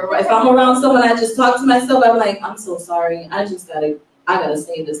 Or if I'm around someone, I just talk to myself. I'm like, I'm so sorry. I gotta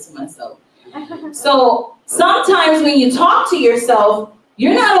say this to myself. So sometimes when you talk to yourself,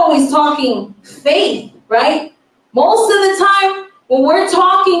 you're not always talking faith, right? Most of the time, when we're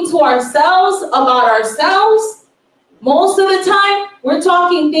talking to ourselves about ourselves, most of the time, we're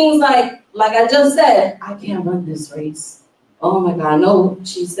talking things like I just said, I can't run this race. Oh my God, no,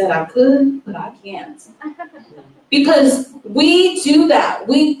 she said I could, but I can't. Because we do that.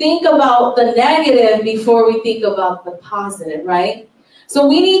 We think about the negative before we think about the positive, right? So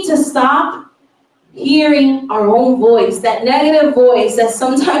we need to stop hearing our own voice, that negative voice that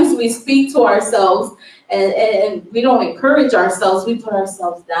sometimes we speak to ourselves and we don't encourage ourselves, we put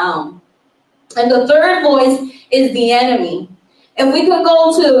ourselves down. And the third voice is the enemy. And we can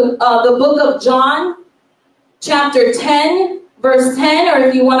go to the book of John, chapter 10, verse 10, or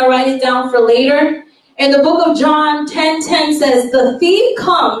if you want to write it down for later. In the book of John 10:10 says, the thief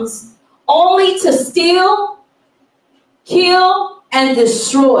comes only to steal, kill, and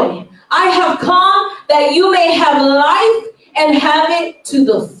destroy. I have come that you may have life and have it to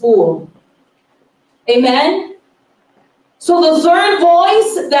the full. Amen? So the third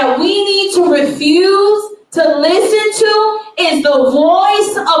voice that we need to refuse to listen to is the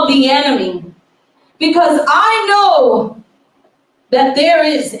voice of the enemy. Because I know that there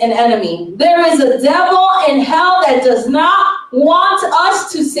is an enemy. There is a devil in hell that does not want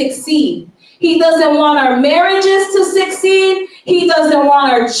us to succeed. He doesn't want our marriages to succeed. He doesn't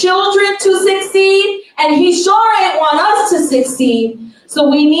want our children to succeed. And he sure ain't want us to succeed. So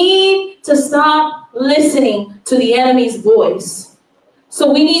we need to stop listening to the enemy's voice.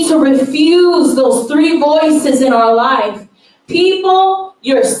 So we need to refuse those 3 voices in our life. People,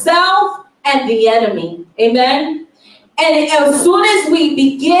 yourself, and the enemy. Amen? And as soon as we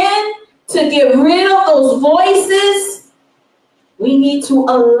begin to get rid of those voices, we need to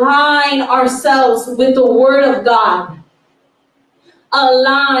align ourselves with the Word of God.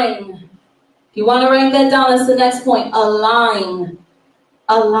 Align. If you want to write that down, that's the next point. Align.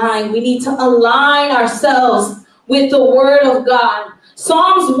 Align. We need to align ourselves with the Word of God.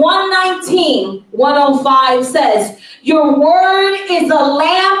 Psalms 119:105 says, your word is a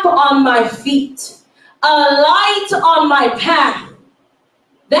lamp on my feet, a light on my path.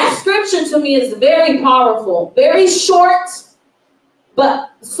 That scripture to me is very powerful, very short, but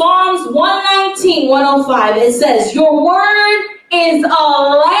Psalms 119:105, it says, your word is a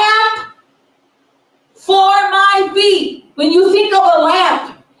lamp for my feet. When you think of a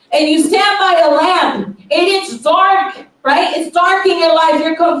lamp and you stand by a lamp, it is dark, right? It's dark in your life.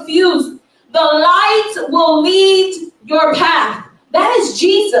 You're confused. The light will lead your path. That is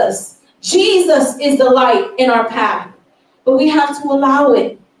Jesus. Jesus is the light in our path. But we have to allow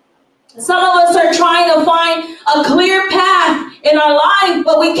it. Some of us are trying to find a clear path in our life,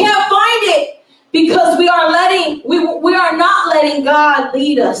 but we can't find it because we are not letting God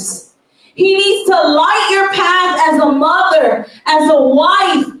lead us. He needs to light your path as a mother, as a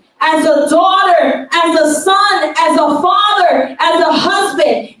wife, as a daughter, as a son, as a father, as a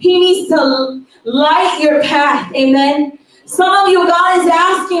husband. He needs to light your path. Amen. Some of you, God is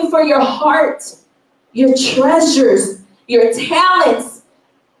asking for your heart, your treasures, your talents.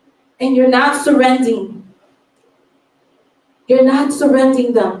 and you're not surrendering. You're not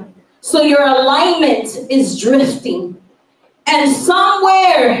surrendering them. So your alignment is drifting. And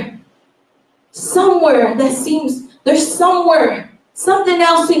somewhere that seems, there's something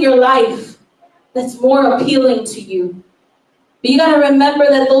else in your life that's more appealing to you. But you got to remember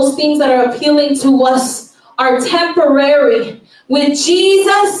that those things that are appealing to us are temporary. With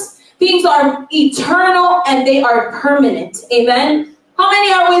Jesus, things are eternal and they are permanent. Amen? How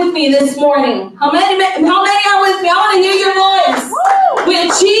many are with me this morning? How many are with me? I want to hear your voice. Woo! With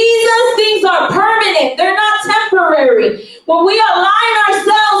Jesus, things are permanent. They're not temporary. When we align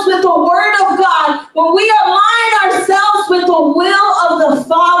ourselves with the Word of God, when we align ourselves with the will of the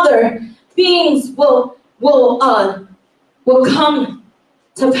Father, things will come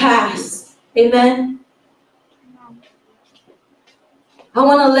to pass. Amen? I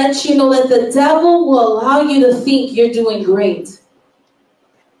want to let you know that the devil will allow you to think you're doing great.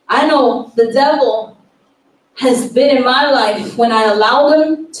 I know the devil has been in my life when I allowed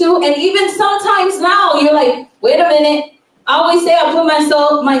him to, and even sometimes now you're like, wait a minute. I always say I put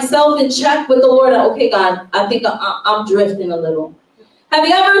myself in check with the Lord. Okay, God, I think I'm drifting a little. Have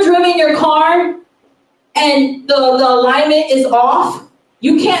you ever driven your car and the alignment is off?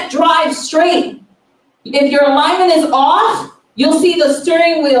 You can't drive straight. If your alignment is off, you'll see the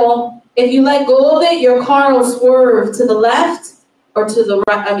steering wheel. If you let go of it, your car will swerve to the left or to the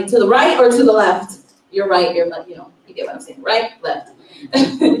right. I mean, to the right or to the left. You're right, you're left, you get what I'm saying. Right, left.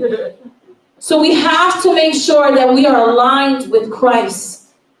 So we have to make sure that we are aligned with Christ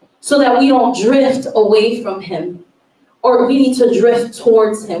so that we don't drift away from him. Or we need to drift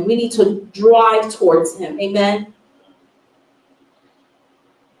towards him. We need to drive towards him. Amen.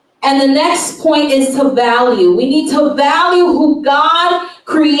 And the next point is to value. We need to value who God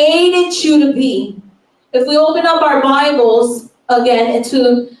created you to be. If we open up our Bibles again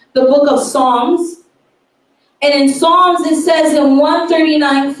into the book of Psalms, and in Psalms it says in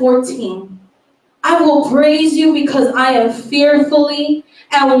 139:14, I will praise you because I am fearfully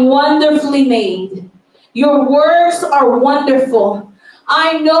and wonderfully made. Your works are wonderful.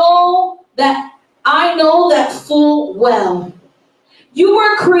 I know that full well. You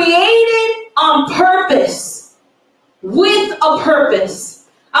were created on purpose, with a purpose.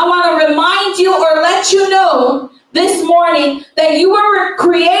 I want to remind you or let you know this morning that you were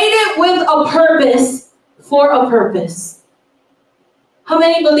created with a purpose, for a purpose. How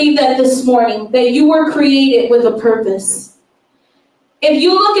many believe that this morning, that you were created with a purpose? If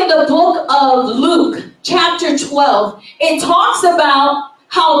you look at the book of Luke, chapter 12, it talks about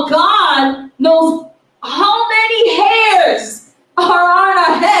how God knows how many hairs are on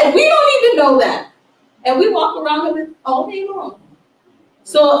our head. We don't even know that. And we walk around with it all day long.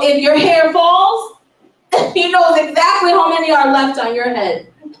 So if your hair falls, he knows exactly how many are left on your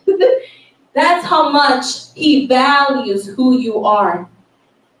head. That's how much he values who you are.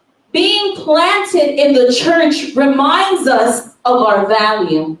 Being planted in the church reminds us of our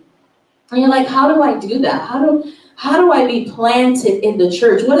value. And you're like, how do I do that? How do I be planted in the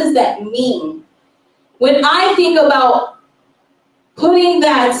church? What does that mean? When I think about putting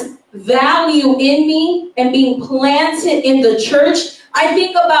that value in me and being planted in the church, I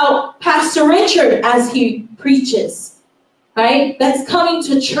think about Pastor Richard as he preaches, right? That's coming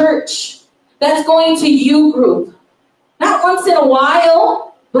to church. That's going to U group. Not once in a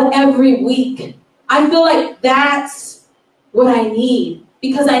while, but every week. I feel like that's what I need,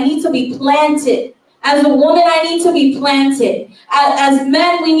 because I need to be planted. As a woman, I need to be planted. As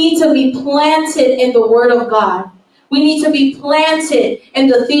men, we need to be planted in the Word of God. We need to be planted in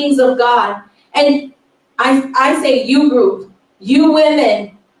the things of God. And I say you group, you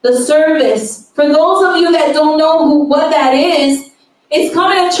women, the service. For those of you that don't know what that is, it's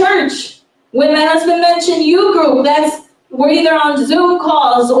coming to church. When my husband mentioned you group, we're either on Zoom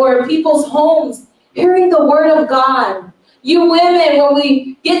calls or people's homes, hearing the Word of God. You women, when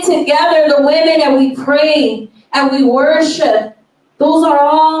we get together, the women, and we pray and we worship, those are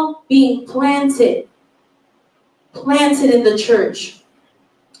all being planted in the church.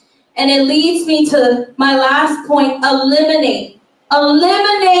 And it leads me to my last point: eliminate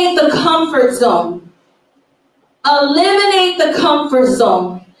the comfort zone. Eliminate the comfort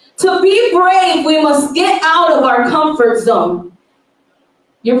zone. To be brave, we must get out of our comfort zone.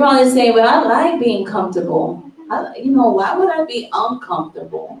 You're probably saying, well, I like being comfortable. Why would I be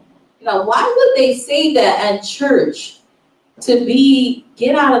uncomfortable? Why would they say that at church? To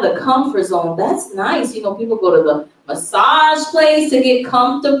get out of the comfort zone. That's nice. People go to the massage place to get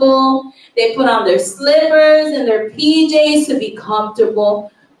comfortable. They put on their slippers and their PJs to be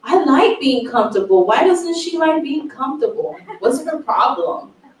comfortable. I like being comfortable. Why doesn't she like being comfortable? What's her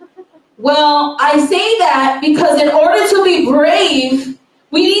problem? Well, I say that because in order to be brave,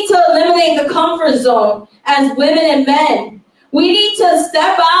 we need to eliminate the comfort zone as women and men. We need to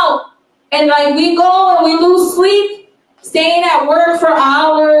step out and like we go and we lose sleep, staying at work for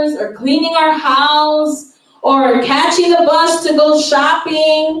hours or cleaning our house or catching the bus to go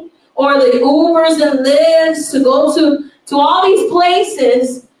shopping or the Ubers and Lyfts to go to all these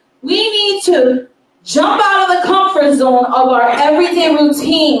places. We need to jump out of the comfort zone of our everyday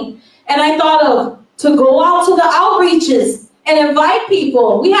routine. And I thought of to go out to the outreaches and invite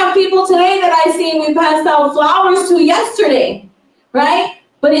people. We have people today that I seen we passed out flowers to yesterday, right?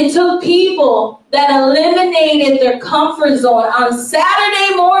 But it took people that eliminated their comfort zone on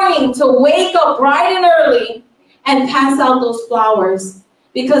Saturday morning to wake up bright and early and pass out those flowers.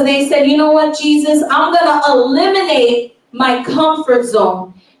 Because they said, you know what, Jesus, I'm going to eliminate my comfort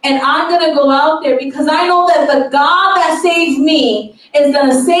zone. And I'm going to go out there because I know that the God that saves me is going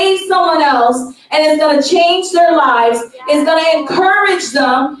to save someone else and is going to change their lives, is going to encourage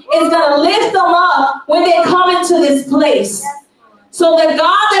them, is going to lift them up when they come into this place. So the God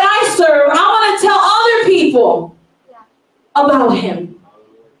that I serve, I want to tell other people about him.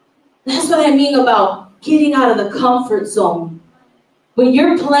 That's what I mean about getting out of the comfort zone. When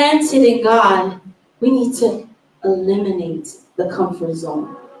you're planted in God, we need to eliminate the comfort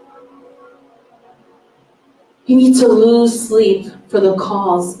zone. You need to lose sleep for the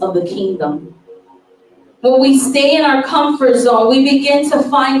cause of the kingdom. When we stay in our comfort zone, we begin to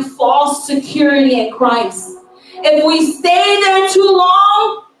find false security in Christ. If we stay there too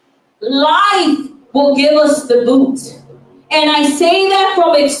long, life will give us the boot. And I say that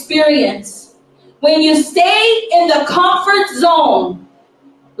from experience. When you stay in the comfort zone,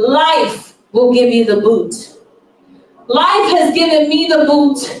 life will give you the boot. Life has given me the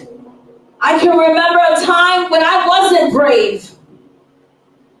boot. I can remember a time when I wasn't brave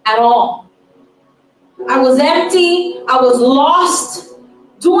at all. I was empty. I was lost,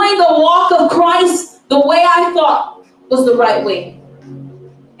 doing the walk of Christ the way I thought was the right way.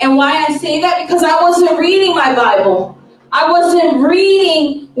 And why I say that? Because I wasn't reading my Bible. I wasn't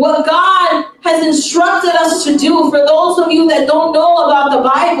reading what God has instructed us to do. For those of you that don't know about the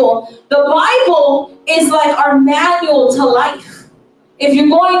Bible is like our manual to life. If you're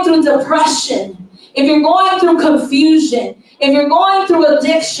going through depression, if you're going through confusion, if you're going through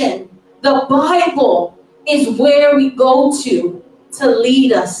addiction, the Bible is where we go to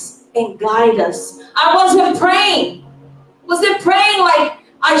lead us and guide us. I wasn't praying like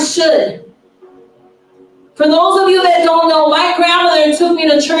I should. For those of you that don't know, my grandmother took me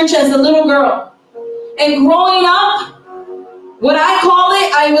to church as a little girl. And growing up, what I call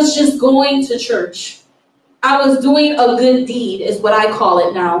it, I was just going to church. I was doing a good deed, is what I call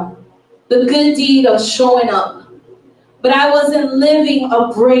it now. The good deed of showing up. But I wasn't living a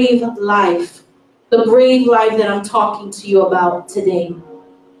brave life. The brave life that I'm talking to you about today.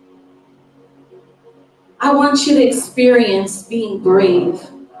 I want you to experience being brave.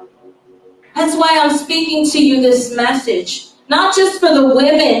 That's why I'm speaking to you this message. Not just for the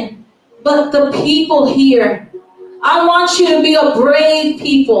women, but the people here. I want you to be a brave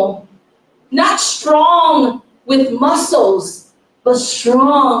people. Not strong with muscles, but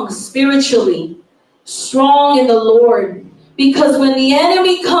strong spiritually. Strong in the Lord. Because when the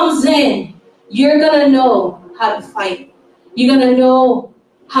enemy comes in, you're going to know how to fight. You're going to know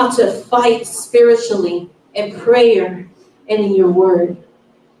how to fight spiritually in prayer and in your word.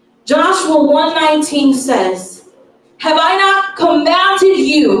 Joshua 1:19 says, have I not commanded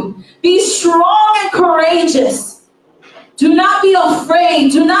you, be strong and courageous. Do not be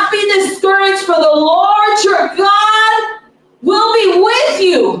afraid. Do not be discouraged, for the Lord your God will be with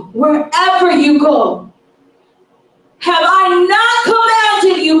you wherever you go. Have I not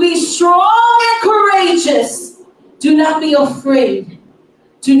commanded you, be strong and courageous. Do not be afraid.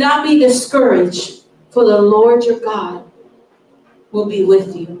 Do not be discouraged, for the Lord your God will be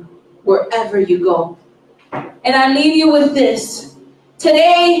with you wherever you go. And I leave you with this.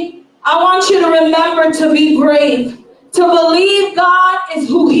 Today, I want you to remember to be brave. To believe God is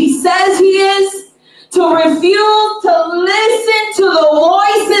who he says he is. To refuse to listen to the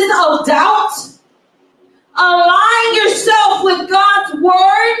voices of doubt. Align yourself with God's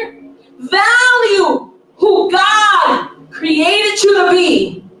word. Value who God created you to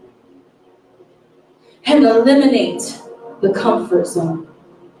be. And eliminate the comfort zone.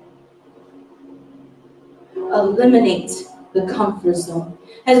 Eliminate the comfort zone.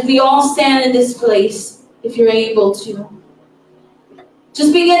 As we all stand in this place, if you're able to,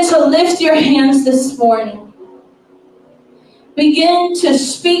 just begin to lift your hands this morning. Begin to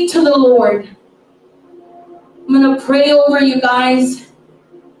speak to the Lord. I'm going to pray over you guys.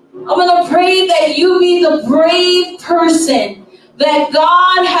 I'm going to pray that you be the brave person that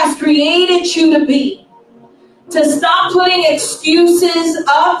God has created you to be. To stop putting excuses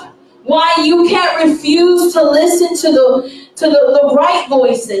up why you can't refuse to listen to the right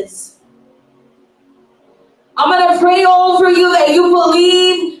voices. I'm going to pray over you that you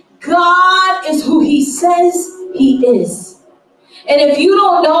believe God is who He says He is. And if you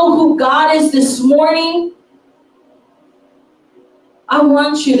don't know who God is this morning, I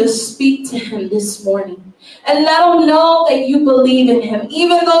want you to speak to Him this morning and let Him know that you believe in Him.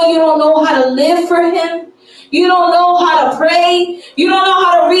 Even though you don't know how to live for Him, you don't know how to pray, you don't know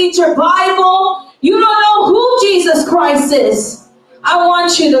how to read your Bible, you don't know who Jesus Christ is. I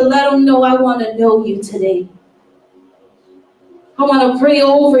want you to let Him know, I want to know you today. I want to pray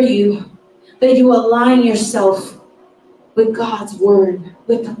over you that you align yourself with God's Word,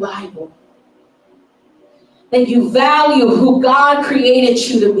 with the Bible. That you value who God created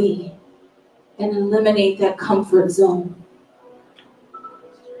you to be and eliminate that comfort zone.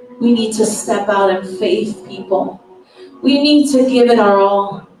 We need to step out in faith, people. We need to give it our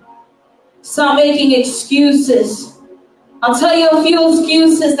all. Stop making excuses. I'll tell you a few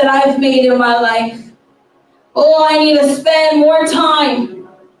excuses that I've made in my life. Oh, I need to spend more time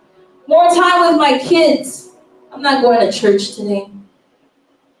with my kids. I'm not going to church today.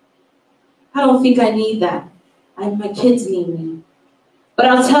 I don't think I need that. My kids need me. But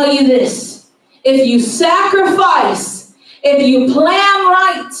I'll tell you this. If you sacrifice, if you plan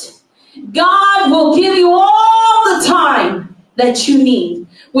right, God will give you all the time that you need.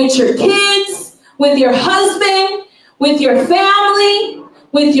 With your kids, with your husband, with your family,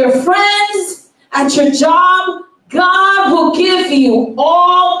 with your friends, at your job. God will give you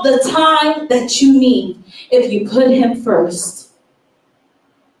all the time that you need if you put Him first.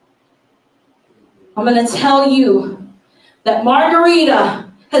 I'm going to tell you that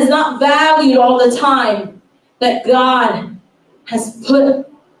Margarita has not valued all the time that God has put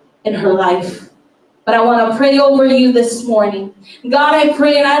in her life. But I want to pray over you this morning. God, I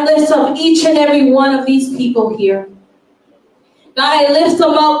pray and I lift up each and every one of these people here. God, I lift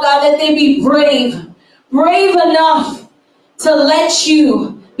them up, God, that they be brave enough to let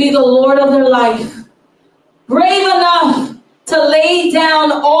you be the Lord of their life. Brave enough to lay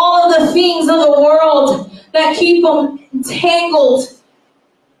down all of the things of the world that keep them entangled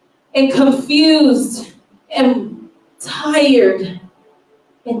and confused and tired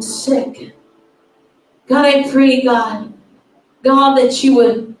and sick. God, I pray, God, that you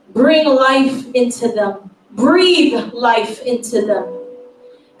would bring life into them. Breathe life into them.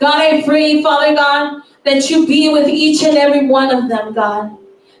 God, I pray, Father God, that you be with each and every one of them, God.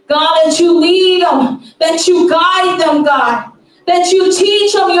 God, that you lead them, that you guide them, God, that you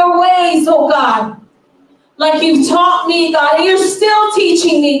teach them your ways, oh God. Like you've taught me, God, and you're still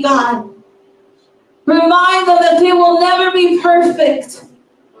teaching me, God. Remind them that they will never be perfect,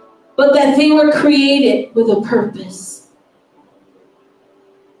 but that they were created with a purpose.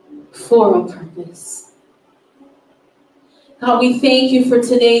 For a purpose. God, we thank you for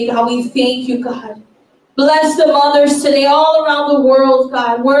today. God, we thank you, God. Bless the mothers today all around the world,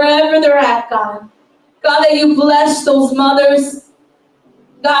 God, wherever they're at, God. God, that you bless those mothers.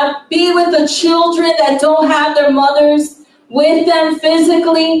 God, be with the children that don't have their mothers with them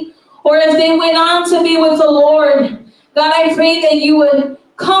physically, or if they went on to be with the Lord. God, I pray that you would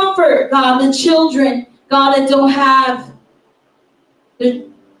comfort, God, the children, God, that don't have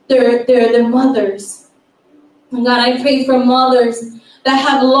their mothers. And God, I pray for mothers that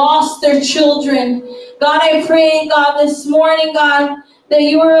have lost their children. God, I pray, God, this morning, God, that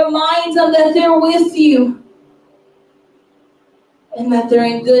you remind them that they're with you and that they're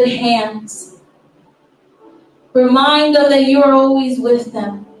in good hands. Remind them that you are always with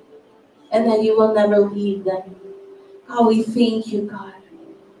them and that you will never leave them. God, we thank you, God.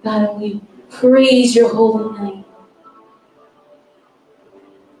 God, and we praise your holy name.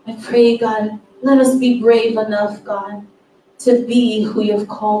 I pray, God, let us be brave enough, God, to be who you have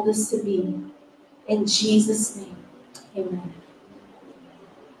called us to be. In Jesus' name, amen.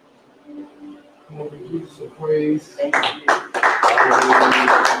 Come on, give Jesus some praise.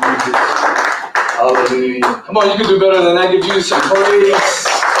 Hallelujah. Come on, you can do better than that. Give Jesus some praise.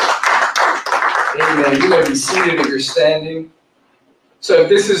 Amen. You may be seated if you're standing. So if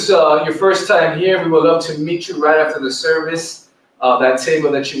this is your first time here, we would love to meet you right after the service. That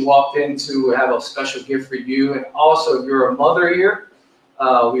table that you walked into will have a special gift for you. And also, if you're a mother here,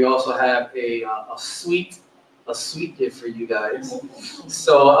 we also have a sweet gift for you guys.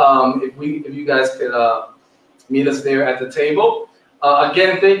 So if you guys could meet us there at the table.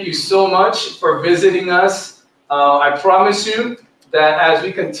 Again, thank you so much for visiting us. I promise you, that as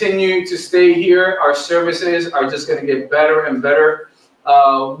we continue to stay here, our services are just going to get better and better.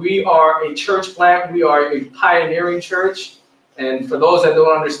 We are a church plant. We are a pioneering church. And for those that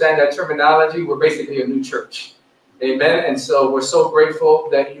don't understand that terminology, we're basically a new church. Amen. And so we're so grateful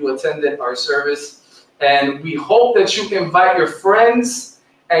that you attended our service. And we hope that you invite your friends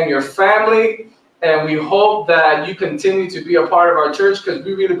and your family. And we hope that you continue to be a part of our church, because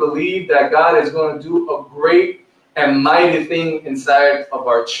we really believe that God is going to do a great and mighty thing inside of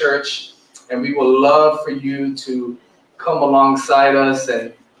our church. And we will love for you to come alongside us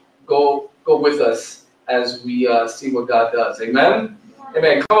and go with us as we see what God does. Amen.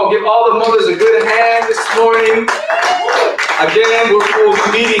 Amen. Come on, give all the mothers a good hand this morning. Again, we'll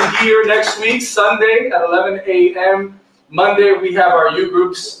be meeting here next week, Sunday at 11 a.m. Monday, we have our youth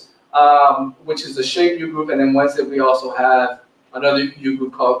groups, which is the Shape youth group. And then Wednesday, we also have another youth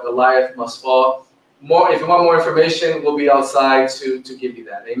group called Goliath Must Fall. If you want more information, we'll be outside to give you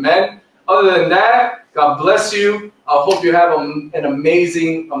that. Amen. Other than that, God bless you. I hope you have an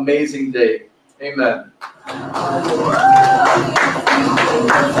amazing, amazing day. Amen.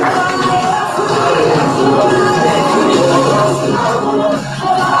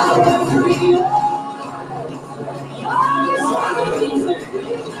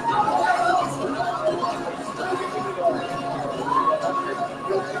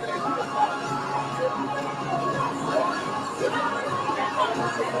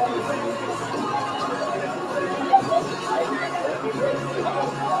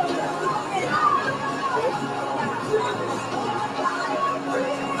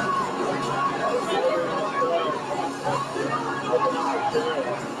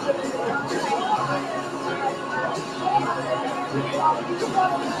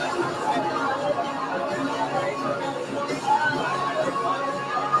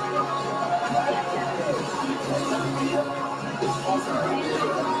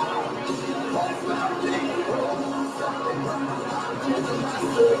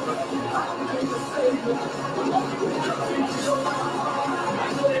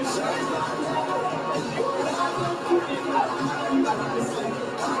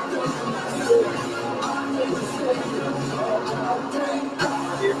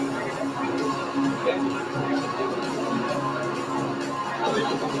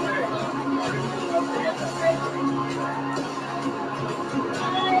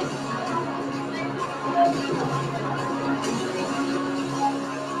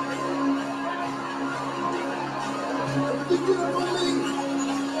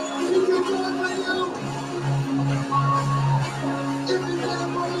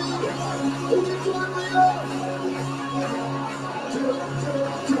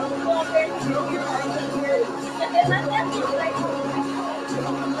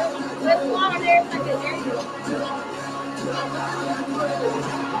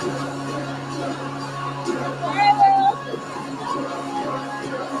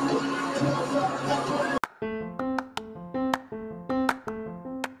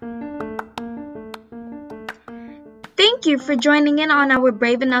 Thank you for joining in on our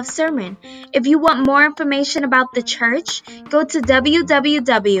Brave Enough sermon. If you want more information about the church, go to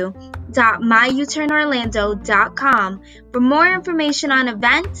www.myuturnorlando.com for more information on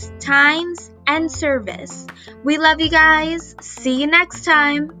events, times, and service. We love you guys. See you next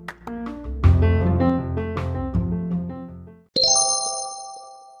time.